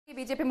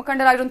BJP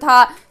ಮುಖಂಡರಾಗಿರುವಂತಹ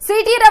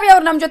city Ravi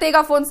ಅವರು ನಮ್ಮ ಜೊತೆ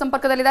ಈಗ ಫೋನ್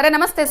ಸಂಪರ್ಕದಲ್ಲಿದ್ದಾರೆ.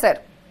 ನಮಸ್ತೆ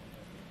ಸರ್,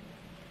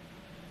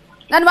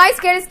 ನನ್ನ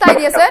ವಾಯ್ಸ್ ಕೇಳಿಸ್ತಾ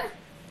ಇದೆಯಾ ಸರ್?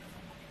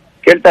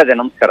 ಕೇಳ್ತಾ ಇದೆ.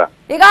 ನಮಸ್ಕಾರ.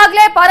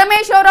 ಈಗಾಗಲೇ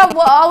ಪರಮೇಶ್ವರ್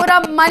ಅವರ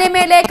ಮನೆ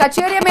ಮೇಲೆ,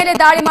 ಕಚೇರಿಯ ಮೇಲೆ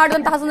ದಾಳಿ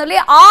ಮಾಡುವಂತಹ ಸಂದರ್ಭದಲ್ಲಿ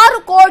 6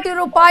 ಕೋಟಿ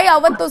ರೂಪಾಯಿ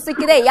ಅವತ್ತು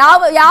ಸಿಕ್ಕಿದೆ.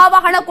 ಯಾವ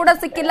ಹಣ ಕೂಡ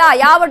ಸಿಕ್ಕಿಲ್ಲ,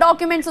 ಯಾವ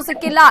ಡಾಕ್ಯುಮೆಂಟ್ಸ್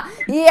ಸಿಕ್ಕಿಲ್ಲ.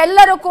 ಈ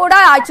ಎಲ್ಲರೂ ಕೂಡ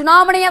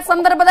ಚುನಾವಣೆಯ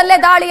ಸಂದರ್ಭದಲ್ಲೇ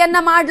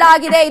ದಾಳಿಯನ್ನ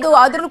ಮಾಡಲಾಗಿದೆ. ಇದು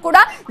ಆದ್ರೂ ಕೂಡ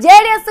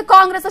ಜೆಡಿಎಸ್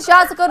ಕಾಂಗ್ರೆಸ್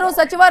ಶಾಸಕರು,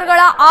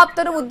 ಸಚಿವರುಗಳ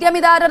ಆಪ್ತರು,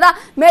 ಉದ್ಯಮಿದಾರರ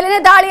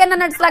ಮೇಲೇನೆ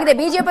ದಾಳಿಯನ್ನ ನಡೆಸಲಾಗಿದೆ.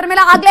 ಬಿಜೆಪಿ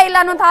ಮೇಲೆ ಆಗ್ಲೇ ಇಲ್ಲ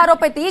ಅನ್ನುವಂತಹ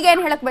ಆರೋಪ ಇತ್ತು. ಈಗ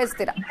ಏನ್ ಹೇಳಕ್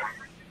ಬಯಸ್ತೀರಾ?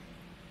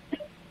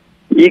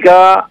 ಈಗ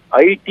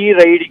IT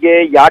ರೈಡ್ಗೆ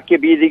ಯಾಕೆ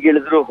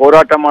ಬೀದಿಗಿಳಿದ್ರು,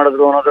 ಹೋರಾಟ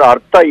ಮಾಡಿದ್ರು ಅನ್ನೋದ್ರ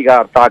ಅರ್ಥ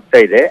ಆಗ್ತಾ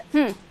ಇದೆ.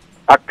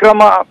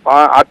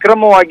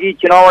 ಅಕ್ರಮವಾಗಿ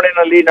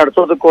ಚುನಾವಣೆಯಲ್ಲಿ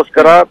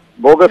ನಡೆಸೋದಕ್ಕೋಸ್ಕರ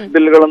ಬೋಗಸ್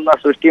ಬಿಲ್ಗಳನ್ನ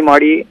ಸೃಷ್ಟಿ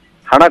ಮಾಡಿ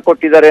ಹಣ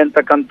ಕೊಟ್ಟಿದ್ದಾರೆ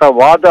ಅಂತಕ್ಕಂಥ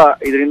ವಾದ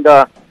ಇದರಿಂದ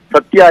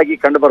ಸತ್ಯ ಆಗಿ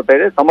ಕಂಡು ಬರ್ತಾ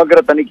ಇದೆ. ಸಮಗ್ರ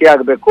ತನಿಖೆ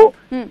ಆಗಬೇಕು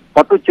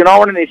ಮತ್ತು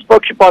ಚುನಾವಣೆ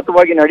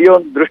ನಿಷ್ಪಕ್ಷಪಾತವಾಗಿ ನಡೆಯೋ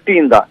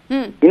ದೃಷ್ಟಿಯಿಂದ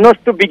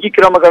ಇನ್ನಷ್ಟು ಬಿಗಿ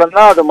ಕ್ರಮಗಳನ್ನ,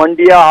 ಅದು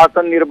ಮಂಡ್ಯ,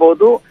 ಹಾಸನ್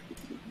ಇರಬಹುದು,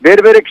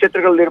 ಬೇರೆ ಬೇರೆ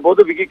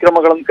ಕ್ಷೇತ್ರಗಳಲ್ಲಿರ್ಬೋದು, ಬಿಗಿ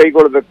ಕ್ರಮಗಳನ್ನು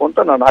ಕೈಗೊಳ್ಳಬೇಕು ಅಂತ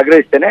ನಾನು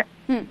ಆಗ್ರಹಿಸ್ತೇನೆ.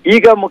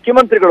 ಈಗ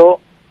ಮುಖ್ಯಮಂತ್ರಿಗಳು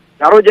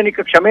ಸಾರ್ವಜನಿಕ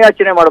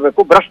ಕ್ಷಮೆಯಾಚನೆ ಮಾಡಬೇಕು.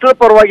 ಭ್ರಷ್ಟರ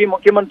ಪರವಾಗಿ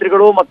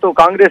ಮುಖ್ಯಮಂತ್ರಿಗಳು ಮತ್ತು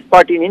ಕಾಂಗ್ರೆಸ್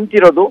ಪಾರ್ಟಿ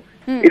ನಿಂತಿರೋದು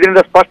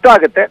ಇದರಿಂದ ಸ್ಪಷ್ಟ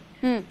ಆಗುತ್ತೆ.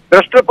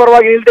 ಭ್ರಷ್ಟರ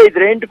ಪರವಾಗಿ ನಿಲ್ದೇ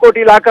ಇದ್ರೆ 8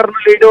 ಕೋಟಿ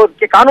ಲಾಕರ್ನಲ್ಲಿ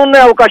ಇಡೋದಕ್ಕೆ ಕಾನೂನೇ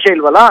ಅವಕಾಶ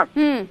ಇಲ್ವಲ್ಲ.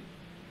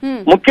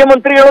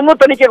 ಮುಖ್ಯಮಂತ್ರಿಗಳನ್ನು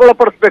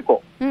ತನಿಖೆಗೊಳಪಡಿಸ್ಬೇಕು.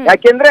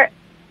 ಯಾಕೆಂದ್ರೆ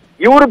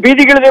ಇವರು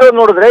ಬೀದಿಗಿಳಿದಿರೋದು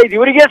ನೋಡಿದ್ರೆ ಇದು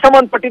ಇವರಿಗೆ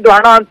ಸಂಬಂಧಪಟ್ಟಿದ್ದು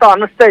ಹಣ ಅಂತ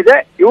ಅನಿಸ್ತಾ ಇದೆ.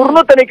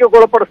 ಇವ್ರನ್ನೂ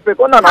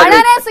ತನಿಖೆಗೊಳಪಡಿಸ್ಬೇಕು.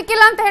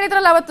 ಸಿಕ್ಕಿಲ್ಲ ಅಂತ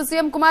ಹೇಳಿದ್ರಲ್ಲ ಅವತ್ತು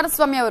ಸಿಎಂ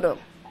ಕುಮಾರಸ್ವಾಮಿ ಅವರು.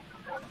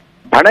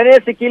 ಹಣನೇ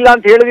ಸಿಕ್ಕಿಲ್ಲ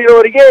ಅಂತ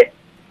ಹೇಳಿದಿರೋರಿಗೆ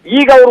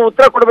ಈಗ ಅವರು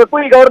ಉತ್ತರ ಕೊಡ್ಬೇಕು.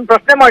 ಈಗ ಅವ್ರನ್ನ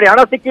ಪ್ರಶ್ನೆ ಮಾಡಿ,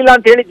 ಹಣ ಸಿಕ್ಕಿಲ್ಲ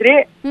ಅಂತ ಹೇಳಿದ್ರಿ,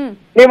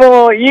 ನೀವು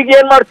ಈಗ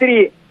ಏನ್ ಮಾಡ್ತೀರಿ?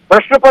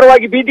 ಭ್ರಷ್ಟರ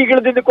ಪರವಾಗಿ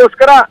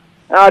ಬೀದಿಗಿಳಿದಿದ್ದಕ್ಕೋಸ್ಕರ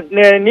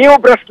ನೀವು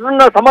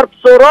ಭ್ರಷ್ಟರನ್ನ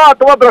ಸಮರ್ಥಿಸೋರೋ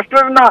ಅಥವಾ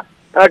ಭ್ರಷ್ಟರನ್ನ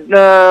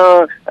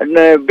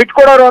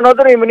ಬಿಟ್ಕೊಡೋರು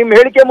ಅನ್ನೋದು ನಿಮ್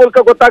ಹೇಳಿಕೆ ಮೂಲಕ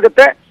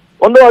ಗೊತ್ತಾಗುತ್ತೆ.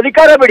 ಒಂದು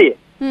ಅಧಿಕಾರ ಬಿಡಿ,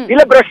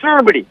 ಇಲ್ಲ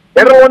ಭ್ರಷ್ಟರನ್ನು ಬಿಡಿ,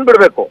 ಎಲ್ಲರೂ ಒಂದ್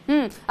ಬಿಡ್ಬೇಕು.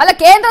 ಅಲ್ಲ,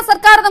 ಕೇಂದ್ರ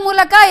ಸರ್ಕಾರದ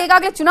ಮೂಲಕ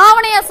ಈಗಾಗಲೇ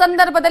ಚುನಾವಣೆಯ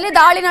ಸಂದರ್ಭದಲ್ಲಿ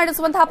ದಾಳಿ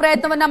ನಡೆಸುವಂತಹ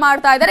ಪ್ರಯತ್ನವನ್ನ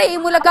ಮಾಡ್ತಾ ಇದ್ದಾರೆ. ಈ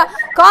ಮೂಲಕ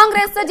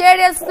ಕಾಂಗ್ರೆಸ್,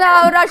 ಜೆಡಿಎಸ್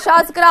ಅವರ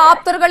ಶಾಸಕರ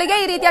ಆಪ್ತರುಗಳಿಗೆ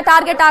ಈ ರೀತಿಯ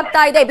ಟಾರ್ಗೆಟ್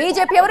ಆಗ್ತಾ ಇದೆ.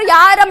 ಬಿಜೆಪಿ ಅವರು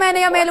ಯಾರ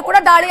ಮನೆಯ ಮೇಲೂ ಕೂಡ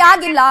ದಾಳಿ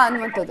ಆಗಿಲ್ಲ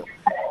ಅನ್ನುವಂಥದ್ದು.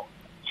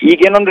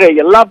 ಈಗೇನಂದ್ರೆ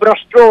ಎಲ್ಲಾ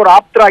ಭ್ರಷ್ಟರು ಅವ್ರ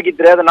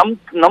ಆಪ್ತರಾಗಿದ್ರೆ ಅದು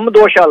ನಮ್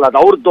ದೋಷ ಅಲ್ಲ,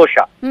 ಅದು ಅವ್ರ ದೋಷ.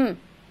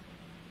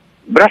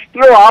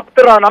 ಭ್ರಷ್ಟರು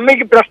ಆಪ್ತರ,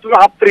 ನಮಗೆ ಭ್ರಷ್ಟರು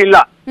ಆಪ್ತರಿಲ್ಲ.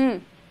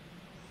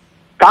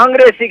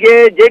 ಕಾಂಗ್ರೆಸ್ಸಿಗೆ,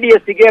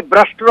 ಜೆಡಿಎಸ್ಗೆ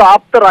ಭ್ರಷ್ಟರು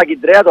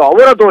ಆಪ್ತರಾಗಿದ್ರೆ ಅದು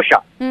ಅವರ ದೋಷ.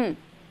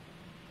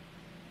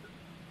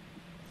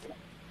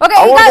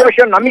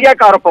 ನಮ್ಗೆ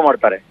ಯಾಕೆ ಆರೋಪ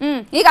ಮಾಡ್ತಾರೆ?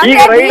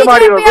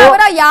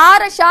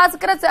 ಯಾರ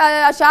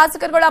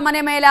ಶಾಸಕರುಗಳ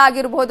ಮನೆ ಮೇಲೆ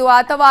ಆಗಿರ್ಬೋದು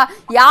ಅಥವಾ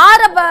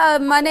ಯಾರ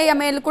ಮನೆಯ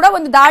ಮೇಲೆ ಕೂಡ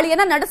ಒಂದು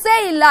ದಾಳಿಯನ್ನ ನಡೆಸೇ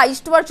ಇಲ್ಲ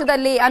ಇಷ್ಟು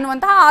ವರ್ಷದಲ್ಲಿ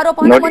ಅನ್ನುವಂತಹ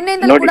ಆರೋಪವನ್ನು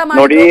ಮೊನ್ನೆಯಿಂದಲೂ ಕೂಡ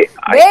ಮಾಡಿದ್ರು.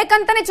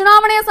 ಬೇಕಂತಾನೆ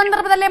ಚುನಾವಣೆಯ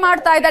ಸಂದರ್ಭದಲ್ಲೇ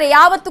ಮಾಡ್ತಾ ಇದ್ದಾರೆ.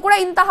 ಯಾವತ್ತೂ ಕೂಡ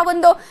ಇಂತಹ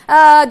ಒಂದು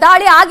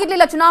ದಾಳಿ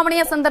ಆಗಿರ್ಲಿಲ್ಲ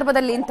ಚುನಾವಣೆಯ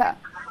ಸಂದರ್ಭದಲ್ಲಿ ಅಂತ.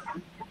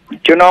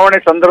 ಚುನಾವಣೆ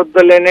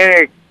ಸಂದರ್ಭದಲ್ಲೇನೆ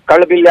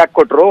ಕಳ್ಬಿಲ್ ಯಾಕೆ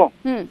ಕೊಟ್ರು?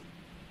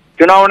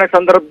 ಚುನಾವಣೆ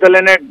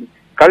ಸಂದರ್ಭದಲ್ಲೇನೆ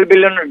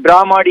ಕಳ್ಬಿಲ್ಲನ್ನು ಡ್ರಾ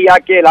ಮಾಡಿ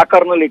ಯಾಕೆ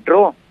ಲಾಕರ್ನಲ್ಲಿ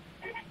ಇಟ್ರು?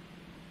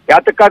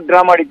 ಯಾತಕ್ಕಾಗಿ ಡ್ರಾ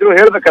ಮಾಡಿದ್ರು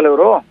ಹೇಳ್ಬೇಕಲ್ಲ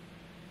ಇವರು.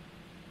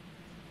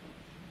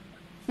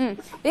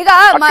 ಈಗ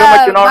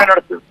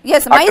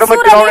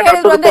ಮೈಸೂರಲ್ಲಿ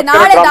ಹೇಳಿದ್ರು ಅಂದ್ರೆ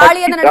ನಾಳೆ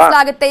ದಾಳಿಯನ್ನು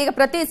ನಡೆಸಲಾಗುತ್ತೆ. ಈಗ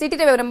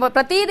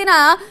ಪ್ರತಿದಿನ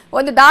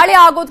ಒಂದು ದಾಳಿ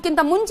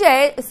ಆಗೋದಕ್ಕಿಂತ ಮುಂಚೆ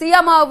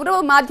ಸಿಎಂ ಅವರು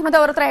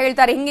ಮಾಧ್ಯಮದವರ ಹತ್ರ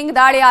ಹೇಳ್ತಾರೆ, ಹಿಂಗ್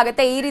ದಾಳಿ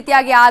ಆಗುತ್ತೆ, ಈ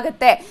ರೀತಿಯಾಗಿ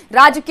ಆಗತ್ತೆ,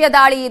 ರಾಜಕೀಯ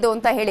ದಾಳಿ ಇದು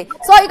ಅಂತ ಹೇಳಿ.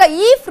 ಸೊ ಈಗ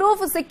ಈ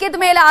ಪ್ರೂಫ್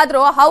ಸಿಕ್ಕಿದ ಮೇಲೆ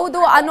ಆದ್ರೂ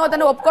ಹೌದು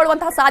ಅನ್ನೋದನ್ನು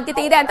ಒಪ್ಕೊಳ್ಳುವಂತಹ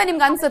ಸಾಧ್ಯತೆ ಇದೆ ಅಂತ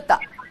ನಿಮ್ಗೆ ಅನ್ಸುತ್ತಾ?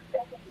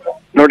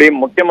 ನೋಡಿ,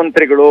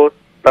 ಮುಖ್ಯಮಂತ್ರಿಗಳು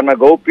ತನ್ನ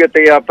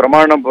ಗೌಪ್ಯತೆಯ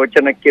ಪ್ರಮಾಣ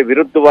ವಚನಕ್ಕೆ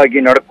ವಿರುದ್ಧವಾಗಿ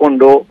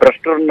ನಡ್ಕೊಂಡು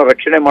ಭ್ರಷ್ಟರನ್ನ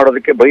ರಕ್ಷಣೆ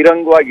ಮಾಡೋದಕ್ಕೆ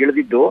ಬಹಿರಂಗವಾಗಿ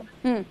ಇಳಿದಿದ್ದು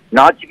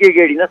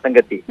ನಾಚಿಕೆಗೇಡಿನ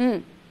ಸಂಗತಿ.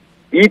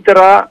 ಈ ತರ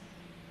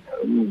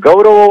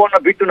ಗೌರವವನ್ನ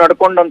ಬಿಟ್ಟು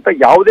ನಡ್ಕೊಂಡಂತ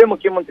ಯಾವುದೇ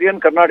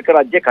ಮುಖ್ಯಮಂತ್ರಿಯನ್ನು ಕರ್ನಾಟಕ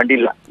ರಾಜ್ಯ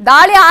ಕಂಡಿಲ್ಲ.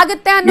 ದಾಳಿ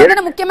ಆಗುತ್ತೆ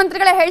ಅನ್ನೋದನ್ನ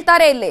ಮುಖ್ಯಮಂತ್ರಿಗಳೇ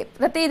ಹೇಳ್ತಾರೆ ಇಲ್ಲಿ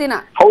ಪ್ರತಿದಿನ.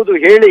 ಹೌದು,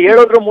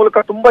 ಹೇಳೋದ್ರ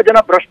ಮೂಲಕ ತುಂಬಾ ಜನ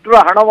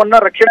ಭ್ರಷ್ಟರ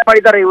ಹಣವನ್ನ ರಕ್ಷಣೆ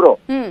ಮಾಡಿದ್ದಾರೆ ಇವರು.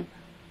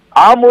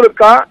 ಆ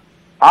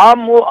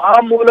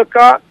ಮೂಲಕ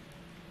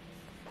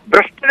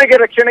ಭ್ರಷ್ಟರಿಗೆ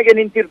ರಕ್ಷಣೆಗೆ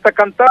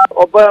ನಿಂತಿರ್ತಕ್ಕಂತ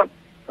ಒಬ್ಬ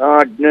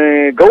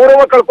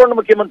ಗೌರವ ಕಳ್ಕೊಂಡ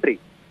ಮುಖ್ಯಮಂತ್ರಿ,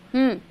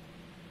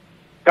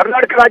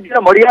 ಕರ್ನಾಟಕ ರಾಜ್ಯದ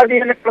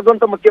ಮರ್ಯಾದೆಯನ್ನು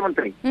ಕಳೆದಂತ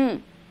ಮುಖ್ಯಮಂತ್ರಿ.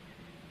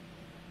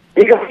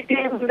 ಈಗ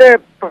ಮುಂದೆ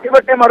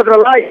ಪ್ರತಿಭಟನೆ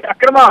ಮಾಡಿದ್ರಲ್ಲ,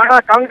 ಅಕ್ರಮ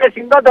ಹಣ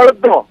ಕಾಂಗ್ರೆಸ್ ಇಂದ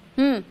ದಳದ್ದು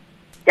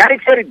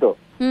ಯಾರಿಗೆ ಸೇರಿದ್ದು?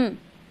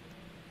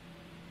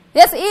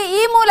 ಎಸ್,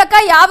 ಈ ಮೂಲಕ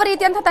ಯಾವ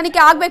ರೀತಿಯಂತ ತನಿಖೆ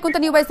ಆಗ್ಬೇಕು ಅಂತ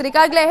ನೀವು ಬಯಸ್ತೀರಿ?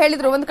 ಈಗಾಗಲೇ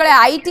ಹೇಳಿದ್ರು, ಒಂದ್ ಕಡೆ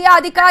IT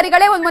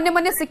ಅಧಿಕಾರಿಗಳೇ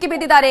ಮೊನ್ನೆ ಸಿಕ್ಕಿ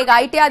ಬಿದ್ದಿದ್ದಾರೆ. ಈಗ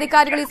IT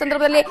ಅಧಿಕಾರಿಗಳು ಈ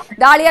ಸಂದರ್ಭದಲ್ಲಿ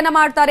ದಾಳಿಯನ್ನ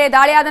ಮಾಡ್ತಾರೆ.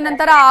 ದಾಳಿ ಆದ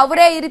ನಂತರ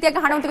ಅವರೇ ಈ ರೀತಿಯಾಗಿ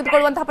ಹಣವನ್ನು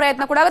ತೆಗೆದುಕೊಳ್ಳುವಂತಹ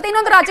ಪ್ರಯತ್ನ ಕೂಡ ಆಗುತ್ತೆ.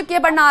 ಇನ್ನೊಂದು ರಾಜಕೀಯ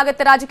ಬಣ್ಣ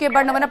ಆಗುತ್ತೆ, ರಾಜಕೀಯ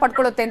ಬಣ್ಣವನ್ನ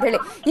ಪಡ್ಕೊಳ್ಳುತ್ತೆ ಅಂತ ಹೇಳಿ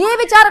ಈ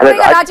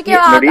ವಿಚಾರಗಳಿಗೆ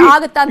ರಾಜಕೀಯ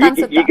ಆಗುತ್ತಾ ಅಂತ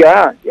ಅನ್ಸುತ್ತೆ? ಈಗ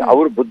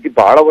ಅವ್ರ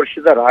ಬಹಳ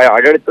ವರ್ಷದ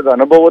ಆಡಳಿತದ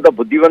ಅನುಭವದ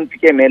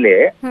ಬುದ್ಧಿವಂತಿಕೆ ಮೇಲೆ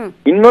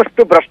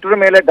ಇನ್ನಷ್ಟು ಭ್ರಷ್ಟರ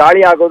ಮೇಲೆ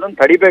ದಾಳಿ ಆಗೋದನ್ನ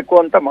ತಡಿಬೇಕು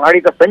ಅಂತ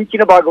ಮಾಡಿದ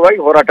ಸಂಚಿನ ಭಾಗವಾಗಿ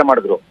ಹೋರಾಟ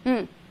ಮಾಡಿದ್ರು.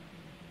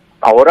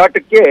 ಆ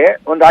ಹೋರಾಟಕ್ಕೆ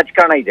ಒಂದು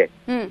ರಾಜಕಾರಣ ಇದೆ.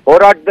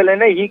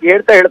 ಹೋರಾಟದಲ್ಲೇನೆ ಹೀಗೆ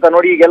ಹೇಳ್ತಾ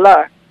ನೋಡಿ, ಈಗೆಲ್ಲ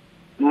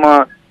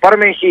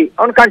ಪರಮೇಶಿ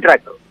ಅವನ್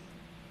ಕಾಂಟ್ರಾಕ್ಟ್,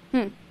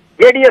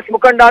 ಜೆಡಿಎಸ್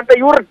ಮುಖಂಡ ಅಂತ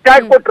ಇವ್ರ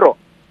ಟ್ಯಾಗ್ ಕೊಟ್ರು.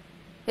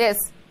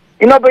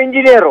 ಇನ್ನೊಬ್ಬ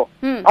ಇಂಜಿನಿಯರ್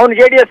ಅವ್ನು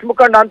ಜೆಡಿಎಸ್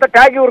ಮುಖಂಡ ಅಂತ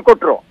ಟ್ಯಾಗ್ ಇವ್ರು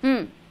ಕೊಟ್ರು.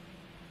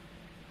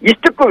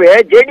 ಇಷ್ಟಕ್ಕೂ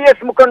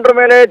ಜೆಡಿಎಸ್ ಮುಖಂಡರ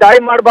ಮೇಲೆ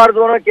ದಾಳಿ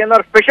ಮಾಡಬಾರ್ದು ಅನ್ನೋಕೆ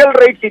ಏನಾದ್ರು ಸ್ಪೆಷಲ್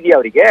ರೈಟ್ಸ್ ಇದೆಯಾ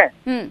ಅವರಿಗೆ?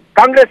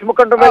 ಕಾಂಗ್ರೆಸ್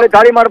ಮುಖಂಡರ ಮೇಲೆ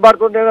ದಾಳಿ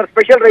ಮಾಡಬಾರ್ದು ಅಂತ ಏನಾದ್ರು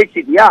ಸ್ಪೆಷಲ್ ರೈಟ್ಸ್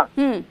ಇದೆಯಾ?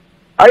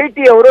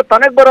 ಐಟಿ ಅವರು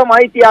ತನಗ್ ಬರೋ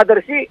ಮಾಹಿತಿ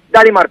ಆಧರಿಸಿ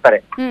ದಾಳಿ ಮಾಡ್ತಾರೆ.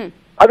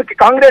 ಅದಕ್ಕೆ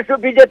ಕಾಂಗ್ರೆಸ್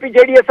ಬಿಜೆಪಿ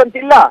ಜೆಡಿಎಸ್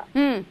ಅಂತಿಲ್ಲ,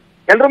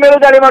 ಎಲ್ರ ಮೇಲೂ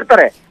ದಾಳಿ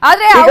ಮಾಡ್ತಾರೆ.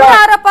 ಆದ್ರೆ ಅವರ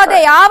ಆರೋಪ ಅದೇ,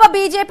 ಯಾವ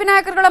ಬಿಜೆಪಿ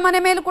ನಾಯಕರುಗಳ ಮನೆ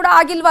ಮೇಲೂ ಕೂಡ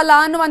ಆಗಿಲ್ವಲ್ಲ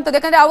ಅನ್ನುವಂಥದ್ದು.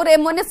 ಯಾಕಂದ್ರೆ ಅವ್ರೆ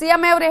ಮೊನ್ನೆ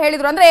ಸಿಎಂ ಅವರೇ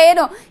ಹೇಳಿದ್ರು, ಅಂದ್ರೆ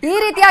ಏನು ಈ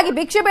ರೀತಿಯಾಗಿ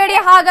ಭಿಕ್ಷೆ ಬೇಡಿ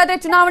ಹಾಗಾದ್ರೆ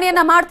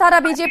ಚುನಾವಣೆಯನ್ನ ಮಾಡ್ತಾರಾ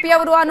ಬಿಜೆಪಿ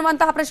ಅವರು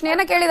ಅನ್ನುವಂತಹ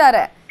ಪ್ರಶ್ನೆಯನ್ನ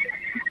ಕೇಳಿದ್ದಾರೆ.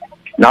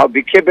 ನಾವು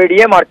ಭಿಕ್ಷೆ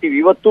ಬೇಡಿಯೇ ಮಾಡ್ತೀವಿ,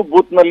 ಇವತ್ತು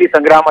ಬೂತ್ ನಲ್ಲಿ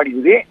ಸಂಗ್ರಹ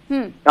ಮಾಡಿದೀವಿ,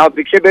 ನಾವು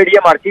ಭಿಕ್ಷೆ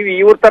ಬೇಡಿಯೇ ಮಾಡ್ತೀವಿ.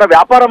 ಇವ್ರ ತರ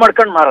ವ್ಯಾಪಾರ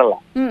ಮಾಡ್ಕೊಂಡು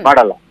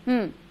ಮಾಡಲ್ಲ.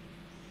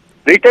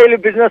 ರಿಟೈಲ್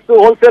ಬಿಸ್ನೆಸ್,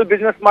 ಹೋಲ್ಸೇಲ್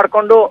ಬಿಸ್ನೆಸ್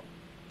ಮಾಡ್ಕೊಂಡು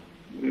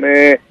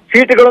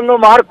ಸೀಟ್ಗಳನ್ನು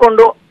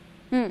ಮಾರ್ಕೊಂಡು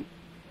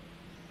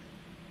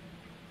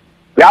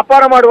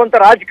ವ್ಯಾಪಾರ ಮಾಡುವಂತ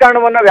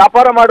ರಾಜಕಾರಣವನ್ನ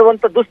ವ್ಯಾಪಾರ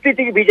ಮಾಡುವಂತ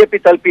ದುಸ್ಥಿತಿಗೆ ಬಿಜೆಪಿ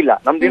ತಲುಪಿಲ್ಲ.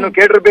 ನಮ್ದಿನ್ನು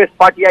ಕೇಡರ್ ಬೇಸ್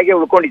ಪಾರ್ಟಿಯಾಗಿ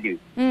ಉಳ್ಕೊಂಡಿದೀವಿ.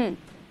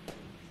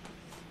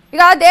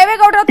 ಈಗ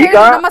ದೇವೇಗೌಡರು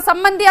ನಮ್ಮ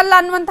ಸಂಬಂಧಿ ಅಲ್ಲ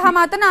ಅನ್ನುವಂತಹ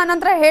ಮಾತನ್ನ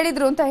ಆನಂತರ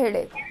ಹೇಳಿದ್ರು ಅಂತ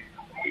ಹೇಳಿ,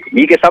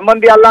 ಈಗ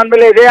ಸಂಬಂಧಿ ಅಲ್ಲ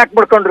ಅಂದ್ಮೇಲೆ ಎದೆ ಯಾಕೆ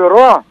ಬಡ್ಕೊಂಡ್ರಿ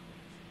ಇವರು?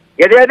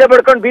 ಎದೆ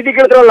ಬಡ್ಕೊಂಡು ಬೀದಿ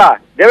ಕೇಳಿದ್ರಲ್ಲ.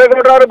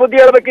 ದೇವೇಗೌಡರ ಅವ್ರ ಬುದ್ಧಿ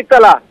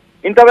ಹೇಳ್ಬೇಕಿತ್ತಲ್ಲ,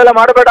 ಇಂಥವೆಲ್ಲ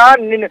ಮಾಡಬೇಡ,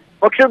 ನಿನ್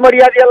ಪಕ್ಷದ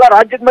ಮರ್ಯಾದೆ ಅಲ್ಲ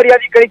ರಾಜ್ಯದ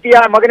ಮರ್ಯಾದೆ ಕಳಿತೀಯ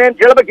ಮಗನೇ ಅಂತ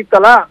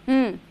ಹೇಳ್ಬೇಕಿತ್ತಲ್ಲ,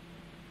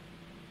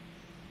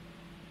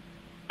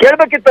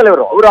 ಕೇಳ್ಬೇಕಿತ್ತಲ್ಲ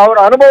ಇವರು. ಅವ್ರ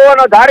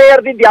ಅನುಭವನ ದಾರೆ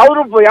ಎರೆದಿದ್ದು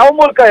ಯಾವ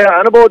ಮೂಲಕ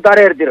ಅನುಭವ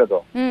ದಾರೆ ಎರೆದಿರೋದು?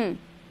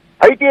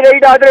 ಐಟಿ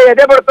ರೈಡ್ ಆದ್ರೆ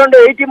ಎದೆ ಬಡ್ಕೊಂಡು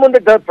ಐಟಿ ಮುಂದೆ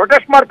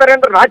ಪ್ರೊಟೆಸ್ಟ್ ಮಾಡ್ತಾರೆ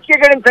ಅಂದ್ರೆ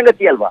ನಾಚಿಕೆಗಳಿನ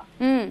ಸಂಗತಿ ಅಲ್ವಾ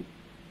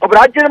ಒಬ್ಬ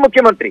ರಾಜ್ಯದ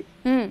ಮುಖ್ಯಮಂತ್ರಿ?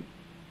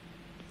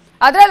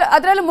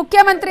 ಅದ್ರಲ್ಲೂ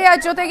ಮುಖ್ಯಮಂತ್ರಿಯ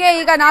ಜೊತೆಗೆ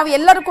ಈಗ ನಾವು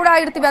ಎಲ್ಲರೂ ಕೂಡ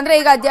ಇರ್ತೀವಿ. ಅಂದ್ರೆ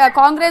ಈಗ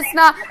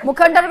ಕಾಂಗ್ರೆಸ್ನ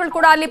ಮುಖಂಡರುಗಳು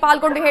ಕೂಡ ಅಲ್ಲಿ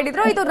ಪಾಲ್ಗೊಂಡು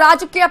ಹೇಳಿದ್ರು, ಇದು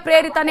ರಾಜಕೀಯ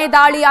ಪ್ರೇರಿತನೇ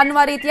ದಾಳಿ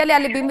ಅನ್ನುವ ರೀತಿಯಲ್ಲಿ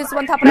ಅಲ್ಲಿ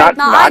ಬಿಂಬಿಸುವಂತಹ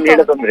ಪ್ರಯತ್ನ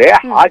ಹೇಳೋದಂದ್ರೆ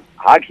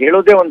ಹಾಗೆ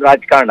ಹೇಳೋದೇ ಒಂದು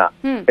ರಾಜಕಾರಣ.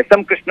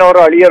 ಎಸ್.ಎಂ. ಕೃಷ್ಣ ಅವರ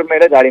ಅಳಿಯರ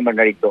ಮೇಲೆ ದಾಳಿ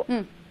ನಡೀತು,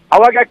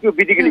 ಅವಾಗ ಯಾಕೆ ನೀವು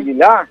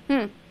ಬೀದಿಗಿಳಿದಿಲ್ಲ?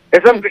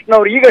 ಎಸ್.ಎಂ. ಕೃಷ್ಣ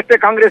ಅವರು ಈಗಷ್ಟೇ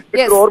ಕಾಂಗ್ರೆಸ್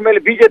ಬಿಟ್ಟರು, ಅವ್ರ ಮೇಲೆ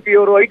ಬಿಜೆಪಿ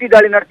ಅವರು ಐಟಿ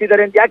ದಾಳಿ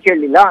ನಡೆಸಿದ್ದಾರೆ ಅಂತ ಯಾಕೆ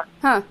ಹೇಳಲಿಲ್ಲ?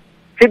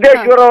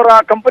 ಸಿದ್ದೇಶ್ವರ ಅವರ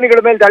ಕಂಪನಿಗಳ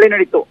ಮೇಲೆ ದಾಳಿ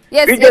ನಡೀತು,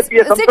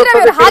 ಬಿಜೆಪಿಯ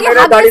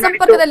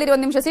ಸಂಪರ್ಕದಲ್ಲಿರಿ.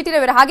 ಒಂದು ನಿಮಿಷ ಸಿಟಿ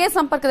ರವಿ ಹಾಗೆ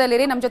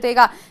ಸಂಪರ್ಕದಲ್ಲಿರಿ. ನಮ್ಮ ಜೊತೆ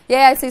ಈಗ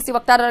ಎಐಸಿಸಿ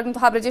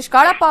ವಕ್ತಾರರಾದಂತಹ ಬ್ರಿಜೇಶ್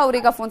ಕಾಳಪ್ಪ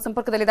ಅವರೀಗ ಫೋನ್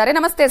ಸಂಪರ್ಕದಲ್ಲಿದ್ದಾರೆ.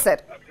 ನಮಸ್ತೆ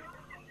ಸರ್.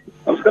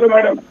 ನಮಸ್ಕಾರ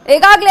ಮೇಡಮ್.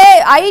 ಈಗಾಗಲೇ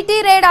ಐಟಿ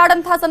ರೇಡ್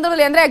ಆದಂತಹ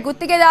ಸಂದರ್ಭದಲ್ಲಿ ಅಂದ್ರೆ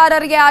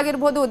ಗುತ್ತಿಗೆದಾರರಿಗೆ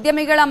ಆಗಿರ್ಬೋದು,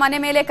 ಉದ್ಯಮಿಗಳ ಮನೆ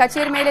ಮೇಲೆ,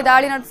 ಕಚೇರಿ ಮೇಲೆ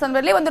ದಾಳಿ ನಡೆದ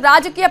ಸಂದರ್ಭದಲ್ಲಿ ಒಂದು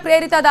ರಾಜಕೀಯ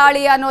ಪ್ರೇರಿತ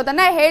ದಾಳಿ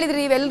ಅನ್ನೋದನ್ನ ಹೇಳಿದ್ರಿ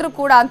ನೀವೆಲ್ಲರೂ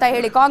ಕೂಡ ಅಂತ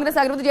ಹೇಳಿ, ಕಾಂಗ್ರೆಸ್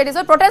ಆಗಿರ್ಬೋದು ಜೆಡಿಎಸ್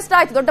ಪ್ರೊಟೆಸ್ಟ್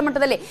ಆಯ್ತು ದೊಡ್ಡ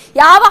ಮಟ್ಟದಲ್ಲಿ.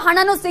 ಯಾವ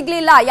ಹಣನೂ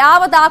ಸಿಗ್ಲಿಲ್ಲ,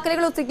 ಯಾವ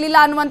ದಾಖಲೆಗಳು ಸಿಗ್ಲಿಲ್ಲ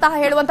ಅನ್ನುವಂತಹ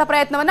ಹೇಳುವಂತಹ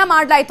ಪ್ರಯತ್ನವನ್ನ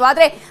ಮಾಡಲಾಯ್ತು.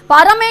 ಆದ್ರೆ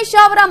ಪರಮೇಶ್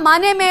ಅವರ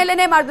ಮನೆ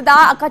ಮೇಲೆನೆ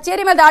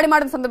ಕಚೇರಿ ಮೇಲೆ ದಾಳಿ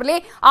ಮಾಡಿದ ಸಂದರ್ಭದಲ್ಲಿ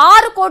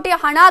 6 ಕೋಟಿ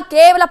ಹಣ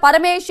ಕೇವಲ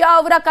ಪರಮೇಶ್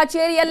ಅವರ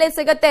ಕಚೇರಿಯಲ್ಲೇ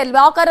ಸಿಗುತ್ತೆ,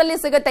 ಲಾಕರ್ ಅಲ್ಲಿ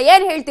ಸಿಗುತ್ತೆ.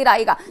 ಏನ್ ಹೇಳ್ತೀರಾ?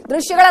 ಈಗ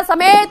ದೃಶ್ಯಗಳ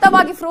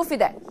ಸಮೇತವಾಗಿ ಪ್ರೂಫ್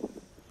ಇದೆ.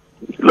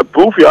 ಇಲ್ಲ,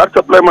 ಪ್ರೂಫ್ ಯಾರು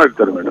ಸಪ್ಲೈ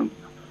ಮಾಡಿರ್ತಾರೆ ಮೇಡಮ್?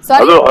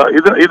 ಅದು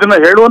ಇದನ್ನ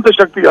ಹೇಳುವಂತ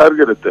ಶಕ್ತಿ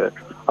ಯಾರಿಗಿರುತ್ತೆ?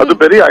 ಅದು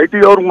ಬರೀ ಐಟಿ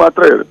ಅವ್ರಿಗೆ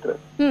ಮಾತ್ರ ಇರುತ್ತೆ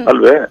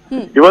ಅಲ್ವೇ?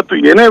 ಇವತ್ತು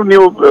ಏನೇ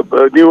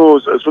ನೀವು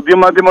ಸುದ್ದಿ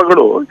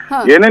ಮಾಧ್ಯಮಗಳು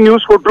ಏನೇ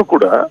ನ್ಯೂಸ್ ಕೊಟ್ರು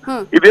ಕೂಡ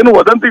ಇದೇನು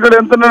ವದಂತಿಗಳೇ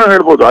ಅಂತ ನಾನು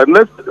ಹೇಳ್ಬೋದು,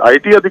 ಅನ್ಲೆಸ್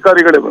ಐಟಿ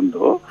ಅಧಿಕಾರಿಗಳೇ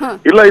ಬಂದು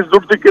ಇಲ್ಲ ಇಷ್ಟು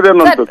ದುಡ್ಡು ಸಿಕ್ಕಿದೆ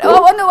ಅನ್ನೋಂಥದ್ದು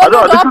ಅದು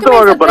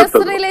ಅಧಿಕೃತವಾಗಿ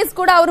ಬರುತ್ತೆ. ರಿಲೀಸ್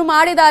ಕೂಡ ಅವರು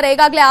ಮಾಡಿದ್ದಾರೆ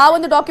ಈಗಾಗಲೇ, ಆ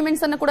ಒಂದು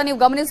ಡಾಕ್ಯುಮೆಂಟ್ಸ್ ಅನ್ನು ಕೂಡ ನೀವು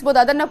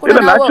ಗಮನಿಸಬಹುದು. ಅದನ್ನ ಕೂಡ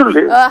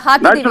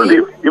ನ್ಯಾಚುರಲಿ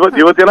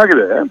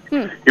ಇವತ್ತೇನಾಗಿದೆ,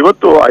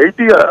 ಇವತ್ತು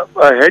ಐಟಿ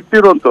ಹೆಡ್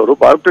ಇರುವಂತವ್ರು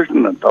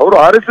ಬಾಲಕೃಷ್ಣನ್ ಅಂತ, ಅವರು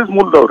RSS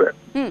ಮೂಲದವ್ರೆ.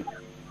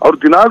 ಅವ್ರು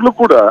ದಿನಾಗ್ಲೂ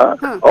ಕೂಡ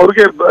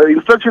ಅವ್ರಿಗೆ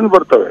ಇನ್ಸ್ಟ್ರಕ್ಷನ್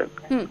ಬರ್ತವೆ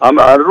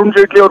ಅರುಣ್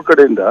ಜೇಟ್ಲಿ ಅವ್ರ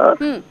ಕಡೆಯಿಂದ,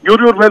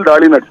 ಇವ್ರ ಮೇಲೆ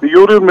ದಾಳಿ ನಡೆಸಿ,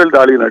 ಇವ್ರ ಮೇಲೆ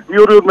ದಾಳಿ ನಡೆಸಿ,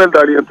 ಇವ್ರ ಮೇಲೆ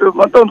ದಾಳಿ ಅಂತ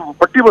ಮತ್ತೆ ಒಂದು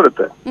ಪಟ್ಟಿ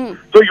ಬರುತ್ತೆ.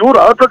 ಸೊ ಇವ್ರು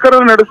ಆ ಪ್ರಕಾರ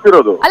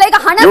ನಡೆಸ್ತಿರೋದು.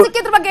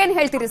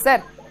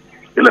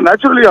 ಇಲ್ಲ,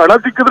 ನ್ಯಾಚುರಲಿ ಹಣ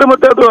ಸಿಕ್ಕಿದ್ರೆ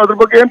ಮತ್ತೆ ಅದು ಅದ್ರ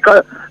ಬಗ್ಗೆ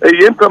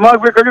ಏನ್ ಕ್ರಮ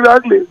ಆಗ್ಬೇಕಾಗಿದೆ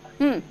ಆಗ್ಲಿ.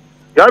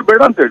 ಯಾರು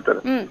ಬೇಡ ಅಂತ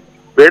ಹೇಳ್ತಾರೆ?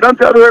 ಬೇಡ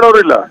ಅಂತ ಯಾರು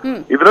ಹೇಳೋರಿಲ್ಲ.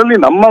 ಇದ್ರಲ್ಲಿ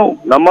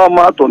ನಮ್ಮ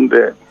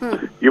ಮಾತೊಂದೇ.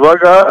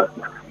 ಇವಾಗ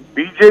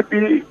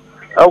ಬಿಜೆಪಿ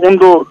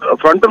ಒಂದು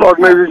ಫ್ರಂಟಲ್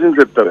ಆರ್ಗನೈಸೇಷನ್ಸ್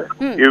ಇರ್ತವೆ,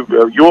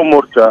 ಯುವ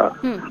ಮೋರ್ಚಾ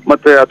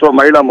ಮತ್ತೆ ಅಥವಾ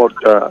ಮಹಿಳಾ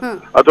ಮೋರ್ಚಾ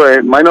ಅಥವಾ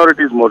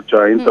ಮೈನಾರಿಟೀಸ್ ಮೋರ್ಚಾ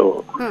ಇಂಥವು.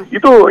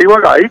 ಇದು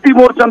ಇವಾಗ ಐಟಿ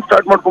ಮೋರ್ಚಾ ಅಂತ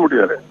ಸ್ಟಾರ್ಟ್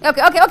ಮಾಡ್ಕೊಂಡ್ಬಿಟ್ಟಿದ್ದಾರೆ.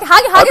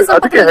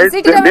 ಅದಕ್ಕೆ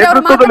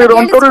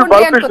ನೇತೃತ್ವದಲ್ಲಿರುವಂತವ್ರು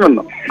ಬಾಲಕೃಷ್ಣನ್.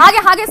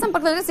 ಹಾಗೆ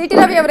ಸಂಪರ್ಕದಲ್ಲಿ ಸಿಟಿ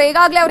ರವಿ ಅವರು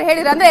ಈಗಾಗಲೇ ಅವ್ರು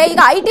ಹೇಳಿದ್ರು, ಅಂದ್ರೆ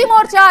ಈಗ ಐಟಿ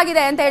ಮೋರ್ಚಾ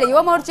ಆಗಿದೆ ಅಂತ ಹೇಳಿ,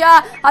 ಯುವ ಮೋರ್ಚಾ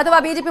ಅಥವಾ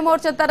ಬಿಜೆಪಿ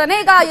ಮೋರ್ಚಾ ತರನೇ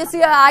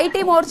ಈಗ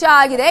ಐಟಿ ಮೋರ್ಚಾ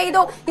ಆಗಿದೆ.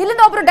 ಇದು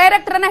ಇಲ್ಲಿಂದ ಒಬ್ರು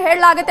ಡೈರೆಕ್ಟರ್ ಅನ್ನ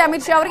ಹೇಳಲಾಗುತ್ತೆ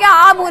ಅಮಿತ್ ಶಾ ಅವರಿಗೆ,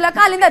 ಆ ಮೂಲಕ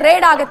ಅಲ್ಲಿಂದ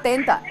ರೇಡ್ ಆಗುತ್ತೆ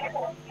ಅಂತ.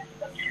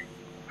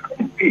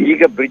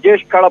 ಈಗ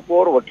ಬ್ರಿಜೇಶ್ ಕಾಳಪ್ಪ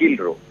ಅವರು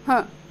ವಕೀಲರು,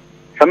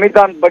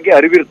 ಸಂವಿಧಾನದ ಬಗ್ಗೆ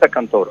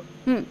ಅರಿವಿರ್ತಕ್ಕಂಥವ್ರು.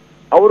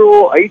 ಅವರು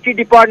ಐಟಿ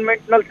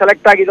ಡಿಪಾರ್ಟ್ಮೆಂಟ್ ನಲ್ಲಿ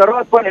ಸೆಲೆಕ್ಟ್ ಆಗಿದಾರೋ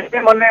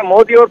ಅಥವಾ ಮೊನ್ನೆ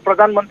ಮೋದಿ ಅವರು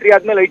ಪ್ರಧಾನ ಮಂತ್ರಿ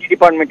ಆದ್ಮೇಲೆ ಐಟಿ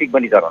ಡಿಪಾರ್ಟ್ಮೆಂಟ್ ಗೆ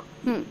ಬಂದಿದಾರೋ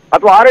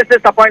ಅಥವಾ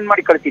RSS ಅಪಾಯಿಂಟ್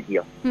ಮಾಡಿ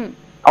ಕಳಿಸಿದ್ಯೋ?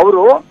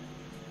 ಅವರು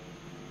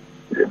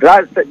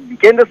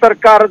ಕೇಂದ್ರ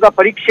ಸರ್ಕಾರದ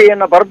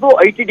ಪರೀಕ್ಷೆಯನ್ನ ಬರೆದು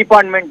ಐಟಿ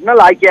ಡಿಪಾರ್ಟ್ಮೆಂಟ್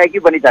ನಲ್ಲಿ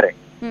ಆಯ್ಕೆಯಾಗಿ ಬಂದಿದ್ದಾರೆ.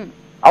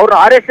 ಅವ್ರ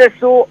RSS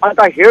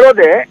ಅಂತ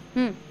ಹೇಳೋದೇ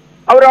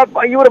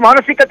ಇವರ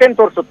ಮಾನಸಿಕತೆಯನ್ನು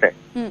ತೋರಿಸುತ್ತೆ.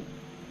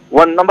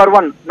 ನಂಬರ್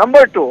 1.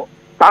 ನಂಬರ್ 2,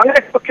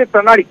 ಕಾಂಗ್ರೆಸ್ ಪಕ್ಷದ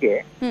ಪ್ರಣಾಳಿಕೆ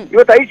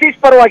ಇವತ್ತು ISIS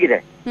ಪರವಾಗಿದೆ,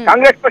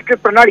 ಕಾಂಗ್ರೆಸ್ ಪಕ್ಷದ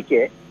ಪ್ರಣಾಳಿಕೆ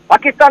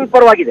ಪಾಕಿಸ್ತಾನ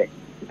ಪರವಾಗಿದೆ.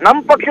 ನಮ್ಮ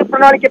ಪಕ್ಷದ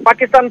ಪ್ರಣಾಳಿಕೆ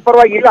ಪಾಕಿಸ್ತಾನ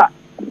ಪರವಾಗಿಲ್ಲ,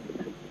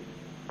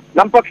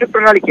 ನಮ್ಮ ಪಕ್ಷದ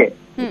ಪ್ರಣಾಳಿಕೆ.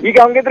 ಈಗ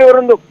ಹಂಗಿದ್ರೆ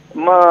ಇವರೊಂದು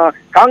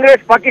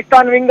ಕಾಂಗ್ರೆಸ್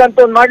ಪಾಕಿಸ್ತಾನ್ ವಿಂಗ್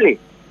ಅಂತ ಒಂದು ಮಾಡ್ಲಿ.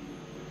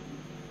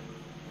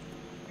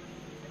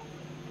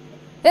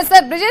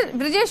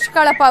 ಬ್ರಿಜೇಶ್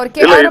ಕಾಳಪ್ಪ ಅವರು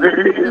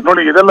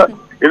ನೋಡಿ,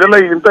 ಇದೆಲ್ಲ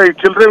ಇಂತ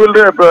ಚಿಲ್ರೆ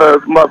ವಿಲ್ರೆ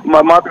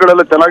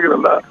ಮಾತುಗಳೆಲ್ಲ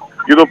ಚೆನ್ನಾಗಿರಲ್ಲ.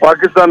 ಇದು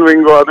ಪಾಕಿಸ್ತಾನ್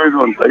ವಿಂಗು ಅದು ಇದು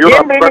ಅಂತ ಇವರು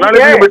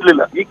ಪ್ರಣಾಳಿಕೆ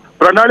ಬಿಡ್ಲಿಲ್ಲ,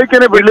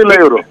 ಪ್ರಣಾಳಿಕೆನೆ ಬಿಡ್ಲಿಲ್ಲ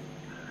ಇವರು.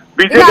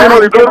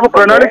 ಬಿಜೆಪಿಯವರು ಇದುವರೆಗೂ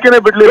ಪ್ರಣಾಳಿಕೆನೆ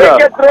ಬಿಡ್ಲಿಲ್ಲ.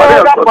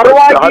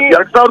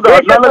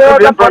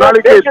 2014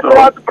 ಪ್ರಣಾಳಿಕೆ ಇತ್ತು,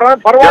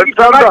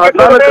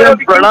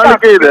 2014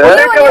 ಪ್ರಣಾಳಿಕೆ ಇದೆ,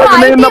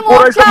 ಅದನ್ನ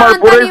ಪೂರೈಕೆ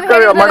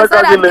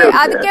ಮಾಡಕ್ಕಾಗಿಲ್ಲ.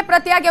 ಅದಕ್ಕೆ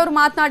ಪ್ರತಿಯಾಗಿ ಅವರು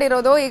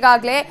ಮಾತನಾಡಿರೋದು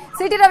ಈಗಾಗಲೇ.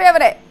 ಸಿಟಿ ರವಿ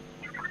ಅವರೇ,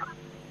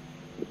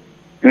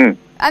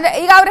 ಅಂದ್ರೆ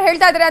ಈಗ ಅವ್ರು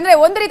ಹೇಳ್ತಾ ಇದಾರೆ, ಅಂದ್ರೆ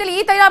ಒಂದು ರೀತಿಯಲ್ಲಿ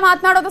ಈ ತರ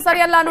ಮಾತನಾಡೋದು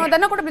ಸರಿಯಲ್ಲ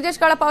ಅನ್ನೋದನ್ನ ಕೂಡ ಬ್ರಿಜೇಶ್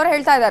ಕಾಳಪ್ಪ ಅವರು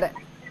ಹೇಳ್ತಾ ಇದ್ದಾರೆ.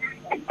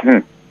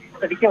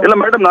 ಇಲ್ಲ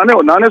ಮೇಡಮ್,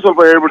 ನಾನೇ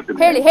ಸ್ವಲ್ಪ ಹೇಳ್ಬಿಡ್ತೀನಿ.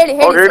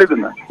 ಅವ್ರು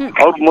ಹೇಳಿದ್ದನ್ನ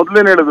ಅವ್ರು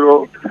ಮೊದ್ಲೇನ್ ಹೇಳಿದ್ರು,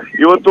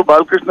 ಇವತ್ತು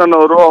ಬಾಲಕೃಷ್ಣನ್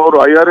ಅವರು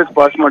IRS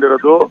ಪಾಸ್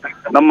ಮಾಡಿರೋದು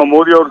ನಮ್ಮ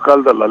ಮೋದಿ ಅವ್ರ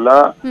ಕಾಲದಲ್ಲ,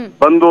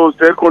 ಬಂದು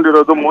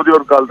ಸೇರ್ಕೊಂಡಿರೋದು ಮೋದಿ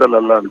ಅವ್ರ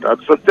ಕಾಲದಲ್ಲ ಅಂತ.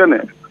 ಅದು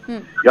ಸತ್ಯನೇ,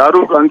 ಯಾರು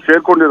ಹಂಗ್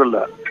ಸೇರ್ಕೊಂಡಿರಲ್ಲ.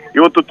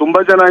 ಇವತ್ತು ತುಂಬಾ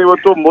ಜನ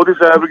ಇವತ್ತು ಮೋದಿ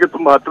ಸಾಹೇಬ್ರಿಗೆ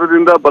ತುಂಬಾ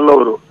ಹತ್ರದಿಂದ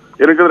ಬಲ್ಲವರು.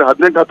 ಏನಕ್ಕಂದ್ರೆ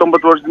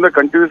 18-19 ವರ್ಷದಿಂದ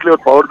ಕಂಟಿನ್ಯೂಸ್ಲಿ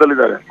ಅವ್ರು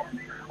ಪವರ್ದಲ್ಲಿದ್ದಾರೆ.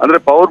 ಅಂದ್ರೆ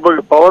ಪವರ್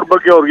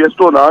ಬಗ್ಗೆ ಅವ್ರಿಗೆ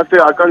ಎಷ್ಟು ಒಂದು ಆಸೆ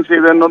ಆಕಾಂಕ್ಷೆ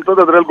ಇದೆ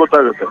ಅನ್ನೋಂಥದ್ದು ಅದ್ರಲ್ಲಿ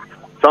ಗೊತ್ತಾಗುತ್ತೆ.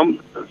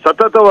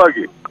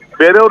 ಸತತವಾಗಿ